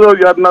ಹತ್ತಿರದವ್ರು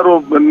ಯಾರನ್ನಾರು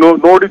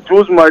ನೋಡಿ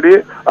ಚೂಸ್ ಮಾಡಿ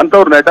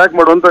ಅಂತವ್ರನ್ನ ಅಟ್ಯಾಕ್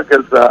ಮಾಡುವಂತ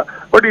ಕೆಲಸ.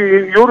 ಬಟ್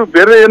ಇವರು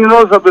ಬೇರೆ ಏನೋ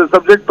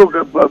ಸಬ್ಜೆಕ್ಟ್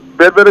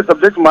ಬೇರೆ ಬೇರೆ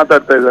ಸಬ್ಜೆಕ್ಟ್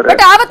ಮಾತಾಡ್ತಾ ಇದ್ದಾರೆ.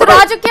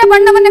 ರಾಜಕೀಯ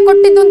ಬಣ್ಣವನ್ನೇ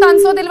ಕೊಟ್ಟಿದ್ದು ಅಂತ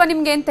ಅನ್ಸೋದಿಲ್ವಾ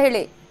ನಿಮ್ಗೆ ಅಂತ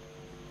ಹೇಳಿ?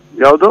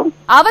 ಯಾವುದು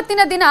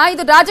ಆವತ್ತಿನ ದಿನ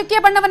ಇದು ರಾಜಕೀಯ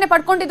ಬಣ್ಣವನ್ನೇ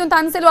ಪಡ್ಕೊಂಡಿದ್ದು ಅಂತ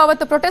ಅನ್ಸಿಲ್ವಾ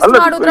ಅವತ್ತು ಪ್ರೊಟೆಸ್ಟ್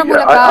ಮಾಡೋದ್ರ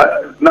ಮೂಲಕ?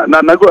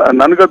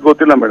 ನನ್ಗದ್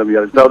ಗೊತ್ತಿಲ್ಲ ಮೇಡಮ್.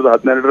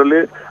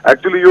 2012ರಲ್ಲಿ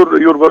ಆಕ್ಚುಲಿ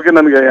ಇವ್ರ ಬಗ್ಗೆ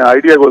ನನಗೆ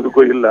ಐಡಿಯಾ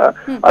ಆಗೋದಕ್ಕೂ ಇಲ್ಲ.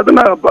 ಅದನ್ನ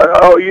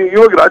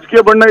ಇವಾಗ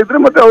ರಾಜಕೀಯ ಬಣ್ಣ ಇದ್ರೆ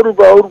ಮತ್ತೆ ಅವ್ರ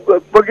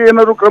ಬಗ್ಗೆ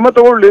ಏನಾದ್ರು ಕ್ರಮ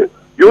ತಗೊಳ್ಳಿ.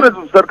 ಇವರೇ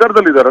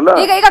ಸರ್ಕಾರದಲ್ಲಿ ಇದಾರಲ್ಲ,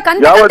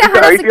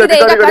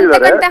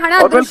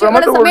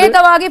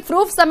 ಸಮೇತವಾಗಿ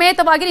ಪ್ರೂಫ್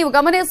ಸಮೇತವಾಗಿ ನೀವು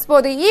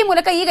ಗಮನಿಸಬಹುದು. ಈ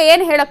ಮೂಲಕ ಈಗ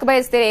ಏನ್ ಹೇಳಕ್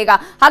ಬಯಸ್ತೀರಿ? ಈಗ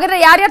ಹಾಗಾದ್ರೆ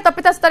ಯಾರ್ಯಾರು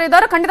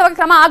ತಪ್ಪಿತಸ್ಥರಿದ್ದಾರೋ ಖಂಡಿತವಾಗಿ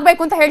ಕ್ರಮ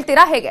ಆಗ್ಬೇಕು ಅಂತ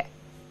ಹೇಳ್ತೀರಾ ಹೇಗೆ?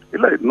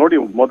 ಇಲ್ಲ ನೋಡಿ,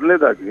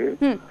 ಮೊದಲನೇದಾಗಿ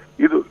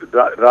ಇದು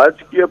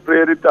ರಾಜಕೀಯ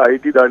ಪ್ರೇರಿತ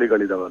IT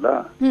ದಾಳಿಗಳಿದಾವಲ್ಲ,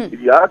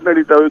 ಇದು ಯಾಕೆ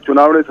ನಡೀತಾವೆ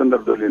ಚುನಾವಣೆ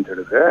ಸಂದರ್ಭದಲ್ಲಿ ಅಂತ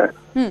ಹೇಳಿದ್ರೆ,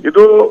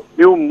 ಇದು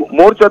ನೀವು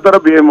ಮೋರ್ಚಾ ತರ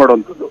ಬಿಹೇವ್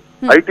ಮಾಡುವಂಥದ್ದು,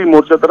 IT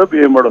ಮೋರ್ಚಾ ತರ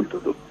ಬಿಹೇವ್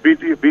ಮಾಡುವಂಥದ್ದು.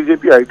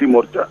 ಬಿಜೆಪಿ IT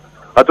ಮೋರ್ಚಾ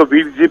ಅಥವಾ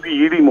BJP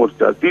ED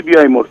Morcha,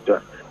 CBI Morcha,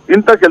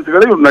 ಇಂಥ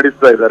ಕೆಲಸಗಳು ಇವ್ರು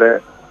ನಡೆಸ್ತಾ ಇದ್ದಾರೆ.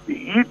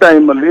 ಈ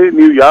ಟೈಮ್ ಅಲ್ಲಿ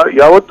ನೀವು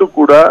ಯಾವತ್ತೂ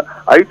ಕೂಡ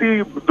IT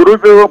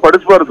ದುರುಪಯೋಗ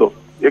ಪಡಿಸಬಾರ್ದು.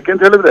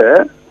 ಯಾಕೆಂತ ಹೇಳಿದ್ರೆ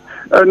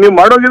ನೀವು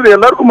ಮಾಡೋಗಿದ್ರೆ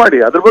ಎಲ್ಲರಿಗೂ ಮಾಡಿ,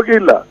 ಅದ್ರ ಬಗ್ಗೆ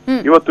ಇಲ್ಲ.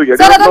 ಇವತ್ತು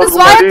ಯಡಿಯೂರಪ್ಪನವ್ರು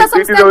ಮಾಡಿ,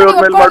 CT ರವಿ ಅವ್ರ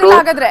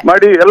ಮೇಲೆ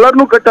ಮಾಡಿ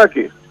ಎಲ್ಲರನ್ನೂ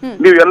ಕಟ್ಟಾಕಿ.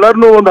 ನೀವು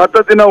ಎಲ್ಲಾರನು ಒಂದು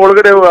 10 ದಿನ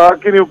ಒಳಗಡೆ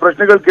ಹಾಕಿ ನೀವು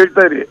ಪ್ರಶ್ನೆಗಳು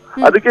ಕೇಳ್ತಾ ಇರಿ,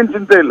 ಅದಕ್ಕೇನ್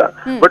ಚಿಂತೆ ಇಲ್ಲ.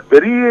 ಬಟ್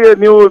ಬರೀ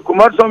ನೀವು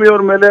ಕುಮಾರಸ್ವಾಮಿ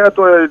ಅವ್ರ ಮೇಲೆ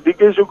ಅಥವಾ ಡಿ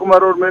ಕೆ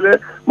ಶಿವಕುಮಾರ್ ಅವ್ರ ಮೇಲೆ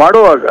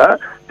ಮಾಡುವಾಗ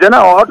ಜನ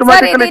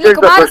ಆಟೋಮ್ಯಾಟಿಕಲಿ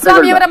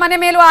ಕುಮಾರಸ್ವಾಮಿ ಅವರ ಮನೆ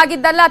ಮೇಲೂ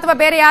ಆಗಿದ್ದಲ್ಲ ಅಥವಾ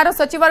ಬೇರೆ ಯಾರು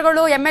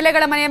ಸಚಿವರುಗಳು MLA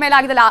ಗಳ ಮನೆ ಮೇಲೆ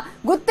ಆಗಿದ್ದಲ್ಲ,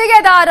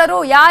 ಗುತ್ತಿಗೆದಾರರು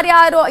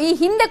ಯಾರ್ಯಾರು ಈ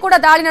ಹಿಂದೆ ಕೂಡ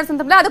ದಾಳಿ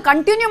ನಡೆಸಿದ್ರೆ ಅದು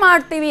ಕಂಟಿನ್ಯೂ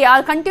ಮಾಡ್ತೀವಿ,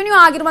 ಕಂಟಿನ್ಯೂ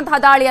ಆಗಿರುವಂತಹ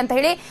ದಾಳಿ ಅಂತ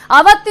ಹೇಳಿ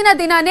ಅವತ್ತಿನ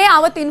ದಿನನೇ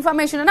ಅವತ್ತು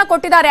ಇನ್ಫಾರ್ಮೇಶನ್ ಅನ್ನ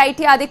ಕೊಟ್ಟಿದ್ದಾರೆ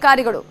IT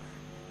ಅಧಿಕಾರಿಗಳು.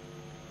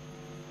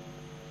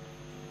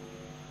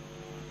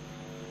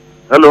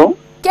 ಹಲೋ,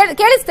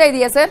 ಕೇಳಿಸ್ತಾ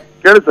ಇದೆಯಾ ಸರ್?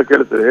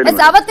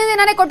 ಕೇಳಿಸ್ತಾ ಅವತ್ತಿನ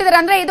ದಿನನೇ ಕೊಟ್ಟಿದ್ದಾರೆ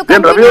ಅಂದ್ರೆ ಇದು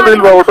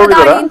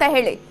ಅಂತ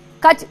ಹೇಳಿ.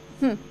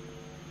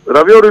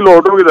 ರವಿ ಅವರು ಇಲ್ಲ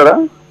ಹೊರಟೋಗಿದಾರಾ?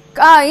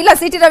 ಇಲ್ಲ,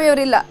 ಸಿಟಿ ರವಿ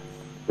ಅವರು ಇಲ್ಲ.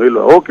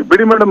 ಓಕೆ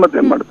ಬಿಡಿ ಮೇಡಮ್, ಮತ್ತೆ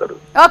ಏನ್ ಮಾಡ್ತಾರೆ?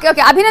 ಓಕೆ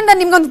ಓಕೆ, ಅಭಿನಂದನ್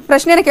ನಿಮ್ಗೊಂದು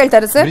ಪ್ರಶ್ನೆ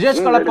ಕೇಳ್ತಾರೆ ಸರ್. ಬ್ರಿಜೇಶ್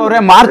ಕಳಪ್ಪ ಅವರೇ,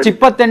 ಮಾರ್ಚ್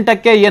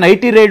 28ಕ್ಕೆ ಏನ್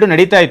IT ರೈಡ್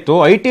ನಡೀತಾ ಇತ್ತು,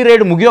 IT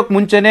ರೈಡ್ ಮುಗಿಯೋಕ್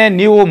ಮುಂಚೆನೆ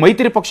ನೀವು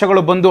ಮೈತ್ರಿ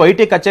ಪಕ್ಷಗಳು ಬಂದು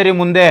IT ಕಚೇರಿ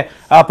ಮುಂದೆ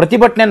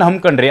ಪ್ರತಿಭಟನೆಯನ್ನು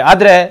ಹಮ್ಮಿಕೊಂಡ್ರಿ.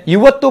 ಆದ್ರೆ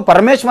ಇವತ್ತು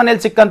ಪರಮೇಶ್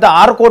ಮನೇಲಿ ಸಿಕ್ಕಂತ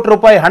 6 ಕೋಟಿ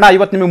ರೂಪಾಯಿ ಹಣ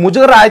ಇವತ್ತು ನಿಮಗೆ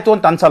ಮುಜುಗರ ಆಯ್ತು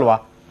ಅಂತ ಅನ್ಸಲ್ವಾ?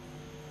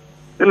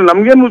 ಇಲ್ಲ,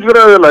 ನಮ್ಗೇನ್ ಮುಜುಗರ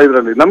ಆಗಲ್ಲ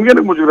ಇದ್ರಲ್ಲಿ.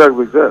 ನಮ್ಗೇನಕ್ಕೆ ಮುಜುಗರ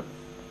ಆಗ್ಬೇಕು ಸರ್?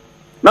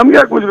 ನಮ್ಗೆ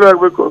ಯಾಕೆ ಮುಜುಗರ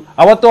ಆಗ್ಬೇಕು?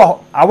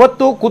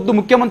 ಅವತ್ತು ಖುದ್ದು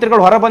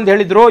ಮುಖ್ಯಮಂತ್ರಿಗಳು ಹೊರ ಬಂದು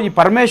ಹೇಳಿದ್ರು, ಈ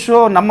ಪರಮೇಶ್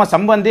ನಮ್ಮ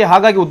ಸಂಬಂಧಿ,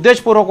 ಹಾಗಾಗಿ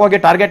ಉದ್ದೇಶಪೂರ್ವಕವಾಗಿ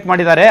ಟಾರ್ಗೆಟ್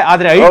ಮಾಡಿದ್ದಾರೆ,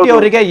 ಆದ್ರೆ IT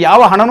ಅವರಿಗೆ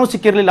ಯಾವ ಹಣನೂ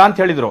ಸಿಕ್ಕಿರ್ಲಿಲ್ಲ ಅಂತ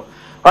ಹೇಳಿದ್ರು.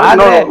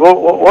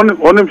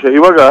 ಒಂದ್ ನಿಮಿಷ,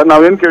 ಇವಾಗ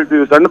ನಾವೇನ್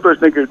ಕೇಳ್ತೀವಿ, ಸಣ್ಣ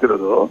ಪ್ರಶ್ನೆ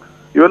ಕೇಳ್ತಿರೋದು,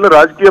 ಇವೆಲ್ಲ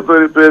ರಾಜಕೀಯ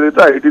ಪ್ರೇರಿತ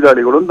IT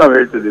ದಾಳಿಗಳು ಅಂತ ನಾವ್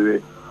ಹೇಳ್ತಿದೀವಿ.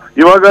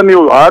 ಇವಾಗ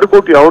ನೀವು 6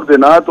 ಕೋಟಿ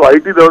ಅವ್ರದ್ದೇನಾ ಅಥವಾ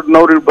IT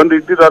ದವ್ರು ಬಂದು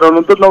ಇಟ್ಟಿದಾರ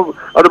ಅನ್ನೋದು ನಾವು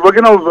ಅದ್ರ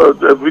ಬಗ್ಗೆ ನಾವು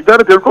ವಿಚಾರ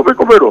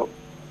ತಿಳ್ಕೊಬೇಕು ಬೇಡ?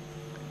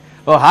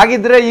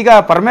 ಹಾಗಿದ್ರೆ ಈಗ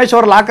ಪರಮೇಶ್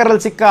ಅವ್ರ ಲಾಕರ್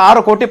ಅಲ್ಲಿ ಸಿಕ್ಕ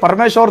 6 ಕೋಟಿ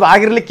ಪರಮೇಶ್ ಅವ್ರದ್ದು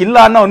ಆಗಿರ್ಲಿಕ್ಕಿಲ್ಲ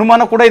ಅನ್ನೋ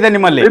ಅನುಮಾನ ಕೂಡ ಇದೆ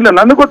ನಿಮ್ಮಲ್ಲಿ? ಇಲ್ಲ,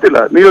 ನನಗೆ ಗೊತ್ತಿಲ್ಲ.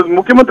 ನೀವು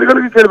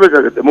ಮುಖ್ಯಮಂತ್ರಿಗಳಿಗೆ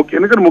ಕೇಳ್ಬೇಕಾಗತ್ತೆ.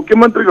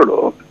 ಮುಖ್ಯಮಂತ್ರಿಗಳು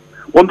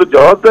ಒಂದು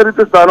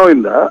ಜವಾಬ್ದಾರಿತ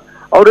ಸ್ಥಾನದಿಂದ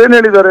ಅವ್ರೇನ್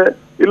ಹೇಳಿದ್ದಾರೆ,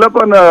 ಇಲ್ಲಪ್ಪ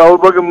ಅವ್ರ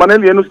ಬಗ್ಗೆ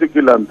ಮನೇಲಿ ಏನು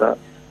ಸಿಕ್ಕಿಲ್ಲ ಅಂತ.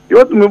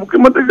 ಇವತ್ತು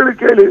ಮುಖ್ಯಮಂತ್ರಿಗಳಿಗೆ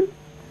ಕೇಳಿ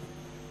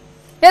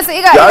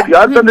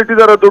ಯಾರು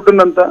ತಂದಿಟ್ಟಿದಾರ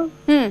ದುಡ್ಡನ್ನಂತ.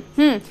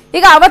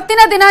 ಈಗ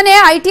ಅವತ್ತಿನ ದಿನಾನೇ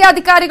IT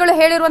ಅಧಿಕಾರಿಗಳು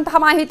ಹೇಳಿರುವಂತಹ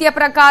ಮಾಹಿತಿಯ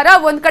ಪ್ರಕಾರ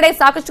ಒಂದ್ ಕಡೆ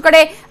ಸಾಕಷ್ಟು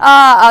ಕಡೆ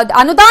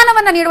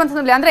ಅನುದಾನವನ್ನ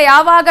ನೀಡುವಂತದ್ದು, ಅಂದ್ರೆ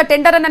ಯಾವಾಗ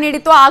ಟೆಂಡರ್ ಅನ್ನ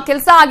ನೀಡಿತ್ತು ಆ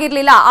ಕೆಲಸ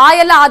ಆಗಿರ್ಲಿಲ್ಲ, ಆ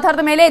ಎಲ್ಲ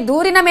ಆಧಾರದ ಮೇಲೆ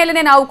ದೂರಿನ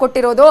ಮೇಲೆನೆ ನಾವು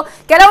ಕೊಟ್ಟಿರೋದು.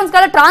 ಕೆಲವೊಂದ್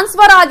ಕಡೆ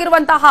ಟ್ರಾನ್ಸ್ಫರ್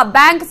ಆಗಿರುವಂತಹ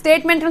ಬ್ಯಾಂಕ್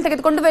ಸ್ಟೇಟ್ಮೆಂಟ್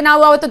ತೆಗೆದುಕೊಂಡು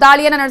ನಾವು ಅವತ್ತು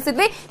ದಾಳಿಯನ್ನ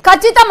ನಡೆಸಿದ್ವಿ,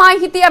 ಖಚಿತ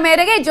ಮಾಹಿತಿಯ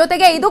ಮೇರೆಗೆ.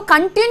 ಜೊತೆಗೆ ಇದು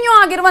ಕಂಟಿನ್ಯೂ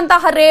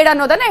ಆಗಿರುವಂತಹ ರೇಡ್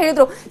ಅನ್ನೋದನ್ನ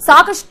ಹೇಳಿದ್ರು.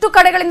 ಸಾಕಷ್ಟು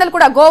ಕಡೆಗಳಿಂದಲೂ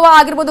ಕೂಡ ಗೋವಾ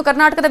ಆಗಿರ್ಬೋದು,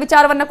 ಕರ್ನಾಟಕದ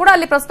ವಿಚಾರವನ್ನ ಕೂಡ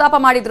ಅಲ್ಲಿ ಪ್ರಸ್ತಾಪ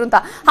ಮಾಡಿದ್ರು ಅಂತ.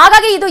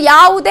 ಹಾಗಾಗಿ ಇದು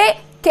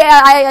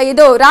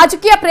ಇದು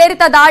ರಾಜಕೀಯ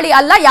ಪ್ರೇರಿತ ದಾಳಿ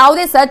ಅಲ್ಲ,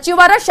 ಯಾವುದೇ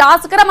ಸಚಿವರ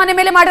ಶಾಸಕರ ಮನೆ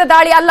ಮೇಲೆ ಮಾಡಿದ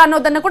ದಾಳಿ ಅಲ್ಲ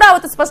ಅನ್ನೋದನ್ನ ಕೂಡ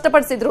ಅವತ್ತು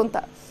ಸ್ಪಷ್ಟಪಡಿಸಿದ್ರು ಅಂತ.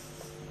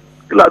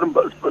 ಇಲ್ಲ, ಅದು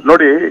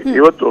ನೋಡಿ,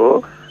 ಇವತ್ತು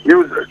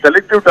ನೀವು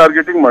ಸೆಲೆಕ್ಟಿವ್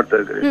ಟಾರ್ಗೆಟಿಂಗ್ ಮಾಡ್ತಾ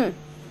ಇದ್ರಿ.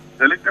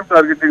 ಸೆಲೆಕ್ಟಿವ್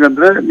ಟಾರ್ಗೆಟಿಂಗ್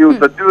ಅಂದ್ರೆ ನೀವು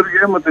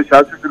ಸಚಿವರಿಗೆ ಮತ್ತೆ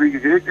ಶಾಸಕರಿಗೆ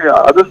ಹೇಗೆ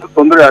ಆದಷ್ಟು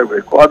ತೊಂದರೆ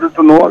ಆಗ್ಬೇಕು,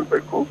 ಆದಷ್ಟು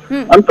ನೋವಾಗ್ಬೇಕು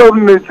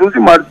ಅಂತವ್ರನ್ನ ನೀವು ಚೂಸಿ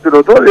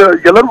ಮಾಡಿಸ್ತಿರೋದು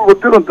ಎಲ್ಲರಿಗೂ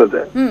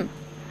ಗೊತ್ತಿರುವಂತದ್ದೇ.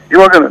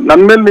 ಇವಾಗ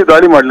ನನ್ ಮೇಲೆ ನೀವು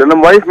ದಾಳಿ ಮಾಡ್ಲಿ,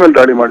 ನಮ್ಮ ವೈಫ್ ಮೇಲೆ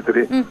ದಾಳಿ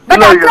ಮಾಡ್ತೀರಿ,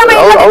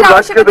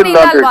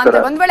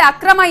 ಒಂದ್ ವೇಳೆ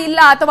ಅಕ್ರಮ ಇಲ್ಲ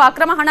ಅಥವಾ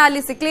ಅಕ್ರಮ ಹಣ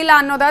ಅಲ್ಲಿ ಸಿಕ್ಲಿಲ್ಲ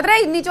ಅನ್ನೋದಾದ್ರೆ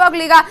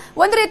ನಿಜವಾಗ್ಲೂ ಈಗ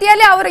ಒಂದು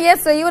ರೀತಿಯಲ್ಲಿ ಅವರು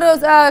ಇವರು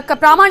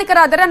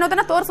ಪ್ರಾಮಾಣಿಕರಾದರೆ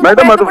ಅನ್ನೋದನ್ನ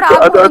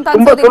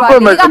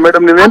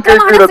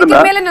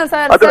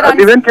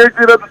ನೀವೇನ್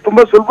ಕೇಳ್ತಿರೋದು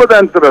ತುಂಬಾ ಸುಲಭದ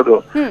ಆನ್ಸರ್. ಅದು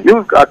ನೀವು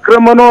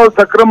ಅಕ್ರಮನೋ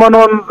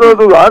ಸಕ್ರಮನೋ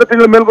ಅನ್ನೋದು 6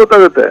 ತಿಂಗಳ ಮೇಲೆ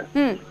ಗೊತ್ತಾಗುತ್ತೆ.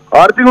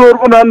 6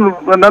 ತಿಂಗಳವರೆಗೂ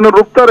ನಾನು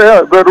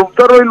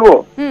ರುಬ್ತಾರೋ ಇಲ್ವೋ?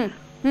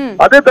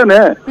 ಅದೇ ತಾನೆ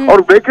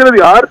ಅವ್ರಿಗೆ ಬೇಕಿರೋದು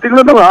 6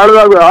 ತಿಂಗಳು ನಾವು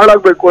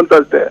ಹಾಳಾಗ್ಬೇಕು ಅಂತ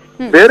ಅಷ್ಟೇ,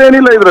 ಬೇರೆ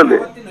ಏನಿಲ್ಲ ಇದ್ರಲ್ಲಿ.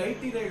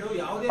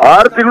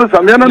 6 ತಿಂಗಳು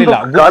ಸಮಯನ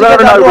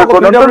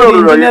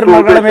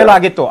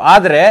ಆಗಿತ್ತು.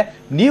 ಆದ್ರೆ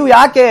ನೀವು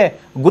ಯಾಕೆ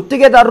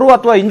ಗುತ್ತಿಗೆದಾರರು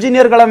ಅಥವಾ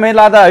ಇಂಜಿನಿಯರ್ಗಳ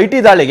ಮೇಲಾದ IT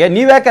ದಾಳಿಗೆ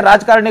ನೀವ್ಯಾಕೆ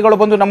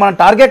ರಾಜಕಾರಣಿಗಳು ಬಂದು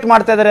ನಮ್ಮನ್ನ ಟಾರ್ಗೆಟ್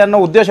ಮಾಡ್ತಾ ಇದಾರೆ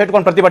ಅನ್ನೋ ಉದ್ದೇಶ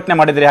ಇಟ್ಕೊಂಡು ಪ್ರತಿಭಟನೆ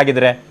ಮಾಡಿದ್ರಿ?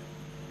 ಹಾಗಿದ್ರೆ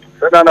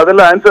ನಾನು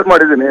ಅದೆಲ್ಲ ಆನ್ಸರ್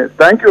ಮಾಡಿದ್ದೀನಿ.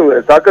 ಥ್ಯಾಂಕ್ ಯು,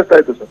 ಸಾಕಷ್ಟು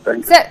ಆಯ್ತು ಸರ್.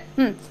 Thank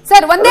you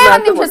sir. ಒಂದೇ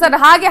ಒಂದು ನಿಮಿಷ ಸರ್,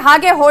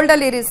 ಹಾಗೆ ಹೋಲ್ಡ್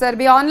ಅಲ್ಲಿ ಇರಿ ಸರ್.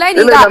 ಬಿ ಆನ್ಲೈನ್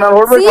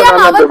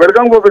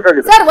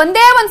ಸರ್,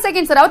 ಒಂದೇ ಒಂದ್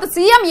ಸೆಕೆಂಡ್ ಸರ್. ಅವತ್ತು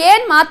CM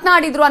ಏನ್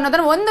ಮಾತನಾಡಿದ್ರು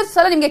ಅನ್ನೋದನ್ನ ಒಂದು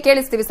ಸಲ ನಿಮ್ಗೆ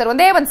ಕೇಳಿಸ್ತೀವಿ ಸರ್.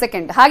 ಒಂದೇ ಒಂದ್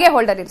ಸೆಕೆಂಡ್ ಹಾಗೆ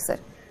ಹೋಲ್ಡ್ ಅಲ್ಲಿ ಇರಿ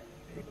ಸರ್.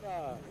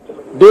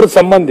 ದೂರ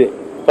ಸಂಬಂಧಿ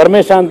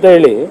ಪರಮೇಶ ಅಂತ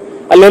ಹೇಳಿ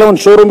ಅಲ್ಲೆಲ್ಲ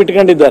ಒಂದು ಶೋರೂಮ್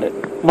ಇಟ್ಕೊಂಡಿದ್ದಾರೆ,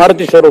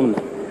 ಮಾರುತಿ ಶೋರೂಮ್ನ,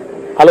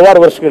 ಹಲವಾರು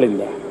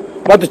ವರ್ಷಗಳಿಂದ.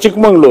 ಮತ್ತು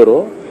ಚಿಕ್ಕಮಗಳೂರು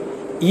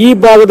ಈ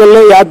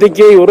ಭಾಗದಲ್ಲೇ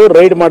ಯಾತಕ್ಕೆ ಇವರು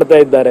ರೈಡ್ ಮಾಡ್ತಾ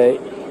ಇದ್ದಾರೆ?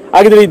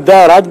 ಹಾಗಿದ್ರೆ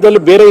ರಾಜ್ಯದಲ್ಲಿ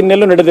ಬೇರೆ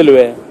ಇನ್ನೆಲ್ಲೂ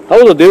ನಡೆದಿಲ್ವೇ?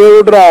 ಹೌದು,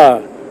 ದೇವೇಗೌಡರ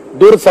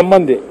ದೂರ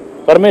ಸಂಬಂಧಿ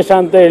ಪರಮೇಶ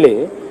ಅಂತ ಹೇಳಿ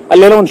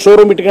ಅಲ್ಲೆಲ್ಲ ಒಂದು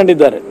ಶೋರೂಮ್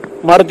ಇಟ್ಕೊಂಡಿದ್ದಾರೆ,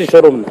 ಮಾರುತಿ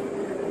ಶೋರೂಮ್ನ,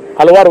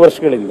 ಹಲವಾರು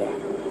ವರ್ಷಗಳಿಂದ.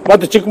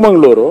 ಮತ್ತು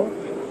ಚಿಕ್ಕಮಗಳೂರು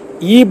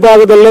ಈ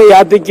ಭಾಗದಲ್ಲೇ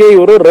ಯಾತಕ್ಕೆ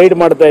ಇವರು ರೈಡ್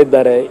ಮಾಡ್ತಾ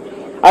ಇದ್ದಾರೆ?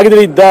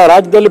 ಹಾಗಿದ್ರೆ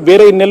ರಾಜ್ಯದಲ್ಲಿ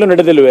ಬೇರೆ ಇನ್ನೆಲ್ಲೂ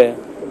ನಡೆದಿಲ್ವೇ?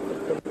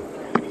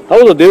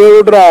 ಹೌದು,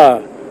 ದೇವೇಗೌಡರ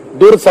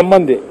ದೂರ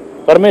ಸಂಬಂಧಿ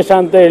ಪರಮೇಶ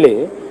ಅಂತ ಹೇಳಿ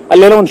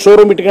ಅಲ್ಲೆಲ್ಲ ಒಂದು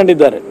ಶೋರೂಮ್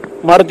ಇಟ್ಕೊಂಡಿದ್ದಾರೆ,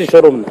 ಮಾರುತಿ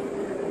ಶೋರೂಮ್ನ,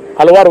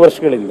 ಹಲವಾರು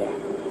ವರ್ಷಗಳಿಂದ.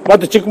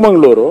 ಮತ್ತು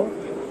ಚಿಕ್ಕಮಗಳೂರು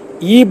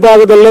ಈ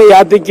ಭಾಗದಲ್ಲೇ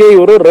ಯಾತಕ್ಕೆ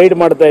ಇವರು ರೈಡ್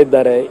ಮಾಡ್ತಾ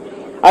ಇದ್ದಾರೆ?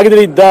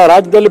 ಹಾಗಿದ್ರೆ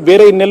ರಾಜ್ಯದಲ್ಲಿ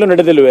ಬೇರೆ ಇನ್ನೆಲ್ಲೂ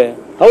ನಡೆದಿಲ್ವೇ?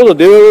 ಹೌದು,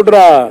 ದೇವೇಗೌಡರ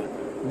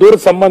ದೂರ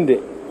ಸಂಬಂಧಿ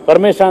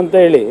ಪರಮೇಶ ಅಂತ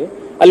ಹೇಳಿ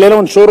ಅಲ್ಲೆಲ್ಲ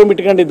ಒಂದು ಶೋರೂಮ್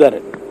ಇಟ್ಕೊಂಡಿದ್ದಾರೆ,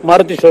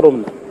 ಮಾರುತಿ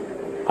ಶೋರೂಮ್ನ,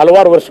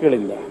 ಹಲವಾರು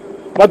ವರ್ಷಗಳಿಂದ.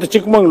 ಮತ್ತು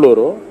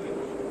ಚಿಕ್ಕಮಗಳೂರು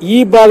ಈ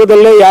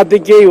ಭಾಗದಲ್ಲೇ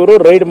ಯಾತಕ್ಕೆ ಇವರು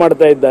ರೈಡ್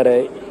ಮಾಡ್ತಾ ಇದ್ದಾರೆ?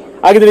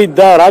 ಹಾಗಿದ್ರೆ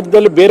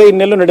ರಾಜ್ಯದಲ್ಲಿ ಬೇರೆ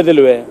ಇನ್ನೆಲ್ಲೂ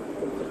ನಡೆದಿಲ್ವೇ?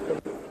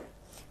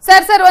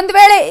 ಸರ್ ಒಂದ್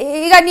ವೇಳೆ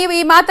ಈಗ ನೀವು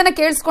ಈ ಮಾತನ್ನ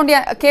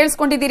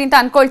ಕೇಳಿಸ್ಕೊಂಡಿದ್ದೀರಿ ಅಂತ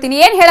ಅನ್ಕೊಳ್ತೀನಿ.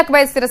 ಏನ್ ಹೇಳಕ್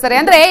ಬಯಸ್ತೀರಾ ಸರ್?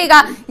 ಅಂದ್ರೆ ಈಗ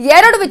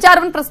ಎರಡು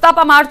ವಿಚಾರವನ್ನು ಪ್ರಸ್ತಾಪ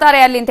ಮಾಡ್ತಾರೆ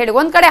ಅಲ್ಲಿ ಅಂತ ಹೇಳಿ.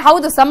 ಒಂದ್ ಕಡೆ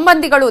ಹೌದು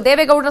ಸಂಬಂಧಿಗಳು,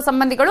 ದೇವೇಗೌಡರ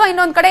ಸಂಬಂಧಿಗಳು,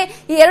 ಇನ್ನೊಂದ್ ಕಡೆ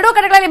ಈ ಎರಡೂ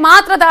ಕಡೆಗಳಲ್ಲಿ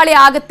ಮಾತ್ರ ದಾಳಿ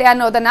ಆಗುತ್ತೆ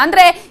ಅನ್ನೋದನ್ನ,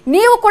 ಅಂದ್ರೆ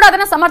ನೀವು ಕೂಡ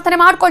ಅದನ್ನ ಸಮರ್ಥನೆ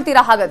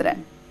ಮಾಡ್ಕೊಳ್ತೀರಾ ಹಾಗಾದ್ರೆ?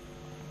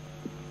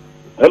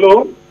 ಹಲೋ,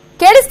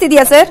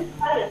 ಕೇಳಿಸ್ತಿದ್ಯಾ ಸರ್?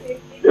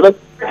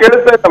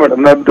 ಕೇಳಿಸ್ತಾ ಇಲ್ಲ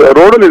ಮೇಡಮ್, ನಾನು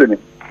ರೋಡಲ್ಲಿ ಇದ್ದೀನಿ.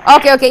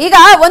 ಓಕೆ. ಈಗ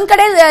ಒಂದ್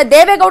ಕಡೆ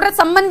ದೇವೇಗೌಡರ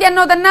ಸಂಬಂಧಿ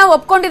ಅನ್ನೋದನ್ನ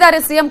ಒಪ್ಕೊಂಡಿದ್ದಾರೆ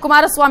ಸಿಎಂ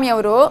ಕುಮಾರಸ್ವಾಮಿ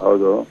ಅವರು.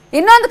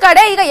 ಇನ್ನೊಂದು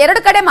ಕಡೆ ಈಗ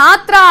ಎರಡು ಕಡೆ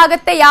ಮಾತ್ರ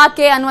ಆಗತ್ತೆ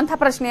ಯಾಕೆ ಅನ್ನುವಂತ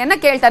ಪ್ರಶ್ನೆಯನ್ನ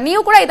ಕೇಳ್ತಾರೆ.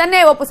 ನೀವು ಕೂಡ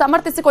ಇದನ್ನೇ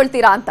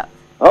ಸಮರ್ಥಿಸಿಕೊಳ್ತೀರಾ ಅಂತ?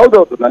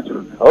 ಹೌದೌದು,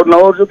 ಅವ್ರು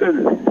ನಾವು ಅವ್ರ ಜೊತೆ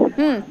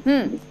ಇದ್ದೀವಿ.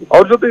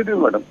 ಅವ್ರ ಜೊತೆ ಇದ್ದೀವಿ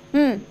ಮೇಡಮ್.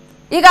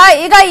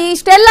 ಈಗ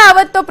ಇಷ್ಟೆಲ್ಲ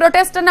ಅವತ್ತು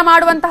ಪ್ರೊಟೆಸ್ಟ್ ಅನ್ನ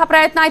ಮಾಡುವಂತಹ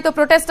ಪ್ರಯತ್ನ ಆಯ್ತು,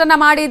 ಪ್ರೊಟೆಸ್ಟ್ ಅನ್ನ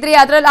ಮಾಡಿದ್ರಿ,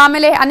 ಅದ್ರಲ್ಲಿ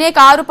ಆಮೇಲೆ ಅನೇಕ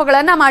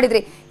ಆರೋಪಗಳನ್ನ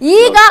ಮಾಡಿದ್ರಿ.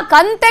 ಈಗ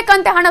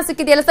ಕಂತೆ ಹಣ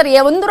ಸಿಕ್ಕಿದೆಯಲ್ಲ ಸರ್?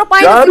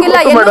 ₹1 ಸಿಕ್ಕಿಲ್ಲ,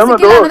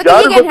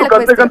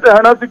 ಕಂತೆ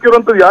ಹಣ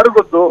ಸಿಕ್ಕಿರುವಂತ ಯಾರು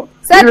ಗೊತ್ತು?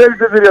 ಸರ್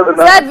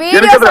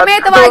ವಿಡಿಯೋ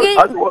ಸಮೇತವಾಗಿ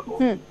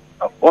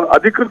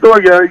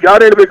ಅಧಿಕೃತವಾಗಿ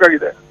ಯಾರು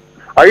ಹೇಳ್ಬೇಕಾಗಿದೆ?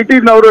 ಐಟಿ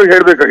ನವರು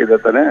ಹೇಳ್ಬೇಕಾಗಿದೆ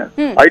ತಾನೆ.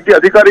 ಐಟಿ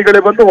ಅಧಿಕಾರಿಗಳೇ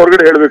ಬಂದು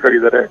ಹೊರಗಡೆ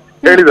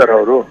ಹೇಳಿದ್ದಾರೆ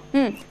ಅವರು.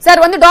 ಸರ್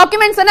ಒಂದು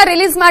ಡಾಕ್ಯುಮೆಂಟ್ಸ್ ಅನ್ನ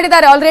ರಿಲೀಸ್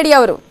ಮಾಡಿದ್ದಾರೆ ಆಲ್ರೆಡಿ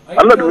ಅವರು.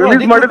 ಅಲ್ಲ,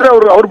 ರಿಲೀಸ್ ಮಾಡಿದ್ರೆ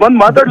ಅವ್ರು ಬಂದು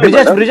ಮಾತಾಡ್ಲಿ.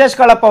 ಬ್ರಿಜೇಶ್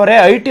ಕಳಪ್ಪ ಅವರೇ,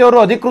 ಐಟಿ ಅವರು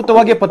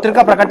ಅಧಿಕೃತವಾಗಿ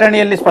ಪತ್ರಿಕಾ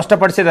ಪ್ರಕಟಣೆಯಲ್ಲಿ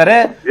ಸ್ಪಷ್ಟಪಡಿಸಿದ್ದಾರೆ.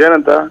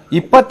 ಏನಂತ?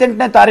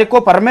 28ನೇ ತಾರೀಕು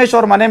ಪರಮೇಶ್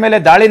ಅವ್ರ ಮನೆ ಮೇಲೆ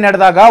ದಾಳಿ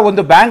ನಡೆದಾಗ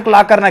ಒಂದು ಬ್ಯಾಂಕ್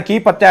ಲಾಕರ್ ನ ಕೀ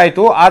ಪತ್ತೆ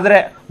ಆಯ್ತು, ಆದ್ರೆ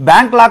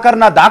ಬ್ಯಾಂಕ್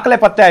ಲಾಕರ್ ನ ದಾಖಲೆ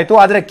ಪತ್ತೆ ಆಯ್ತು,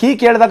 ಆದ್ರೆ ಕೀ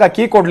ಕೇಳಿದಾಗ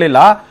ಕೀ ಕೊಡ್ಲಿಲ್ಲ.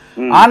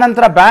 ಆ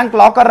ನಂತರ ಬ್ಯಾಂಕ್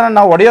ಲಾಕರ್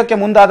ನಾವು ಒಡೆಯೋಕೆ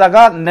ಮುಂದಾದಾಗ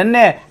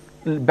ನಿನ್ನೆ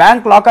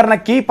ಬ್ಯಾಂಕ್ ಲಾಕರ್ ನ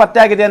ಕೀ ಪತ್ತೆ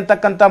ಆಗಿದೆ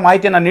ಅಂತಕ್ಕಂಥ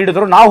ಮಾಹಿತಿಯನ್ನ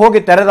ನೀಡಿದ್ರು. ನಾವು ಹೋಗಿ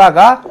ತೆರೆದಾಗ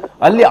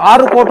ಅಲ್ಲಿ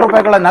 6 ಕೋಟಿ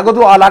ರೂಪಾಯಿಗಳ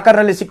ನಗದು ಆ ಲಾಕರ್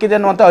ನಲ್ಲಿ ಸಿಕ್ಕಿದೆ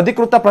ಅನ್ನುವಂತ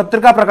ಅಧಿಕೃತ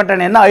ಪತ್ರಿಕಾ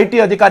ಪ್ರಕಟಣೆಯನ್ನ ಐಟಿ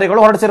ಅಧಿಕಾರಿಗಳು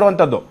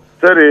ಹೊರಡಿಸಿರುವಂತದ್ದು.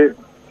 ಸರಿ,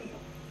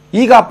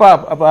 ಈಗ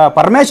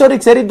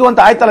ಪರಮೇಶ್ವರಿಗೆ ಸೇರಿದ್ದು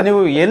ಅಂತ ಆಯ್ತಲ್ಲ,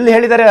 ನೀವು ಎಲ್ಲಿ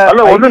ಹೇಳಿದರೆ?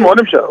 ಅಲ್ಲ, ಒಂದ್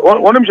ನಿಮಿಷ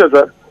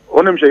ಸರ್,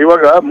 ಒಂದ್ ನಿಮಿಷ.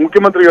 ಇವಾಗ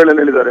ಮುಖ್ಯಮಂತ್ರಿಗಳು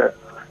ಹೇಳಿದ್ದಾರೆ,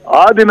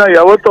 ಆ ದಿನ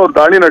ಯಾವತ್ತು ಅವ್ರು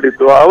ದಾಳಿ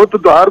ನಡೀತು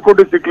ಅವತ್ತು 6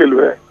 ಕೋಟಿ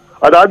ಸಿಕ್ಲಿಲ್ವೇ?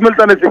 ಅದಾದ್ಮೇಲೆ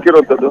ತಾನೇ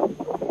ಸಿಕ್ಕಿರುವಂತದ್ದು.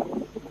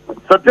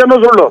 ಸತ್ಯನೂ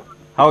ಸುಳ್ಳು?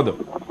 ಹೌದು.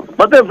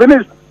 ಮತ್ತೆ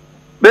ಫಿನಿಶ್.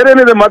 ಬೇರೆ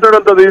ಏನಿದೆ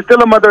ಮಾತಾಡುವಂತದ್ದು?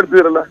 ಇಷ್ಟೆಲ್ಲ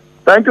ಮಾತಾಡ್ತಿದ್ದೀರಲ್ಲ.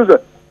 Thank you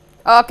sir.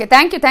 Okay,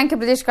 thank you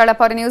Brijesh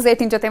ಕಳಪ್ಪ ಅವರು ನ್ಯೂಸ್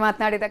 18 ಜೊತೆ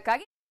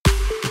ಮಾತನಾಡಿದಕ್ಕಾಗಿ.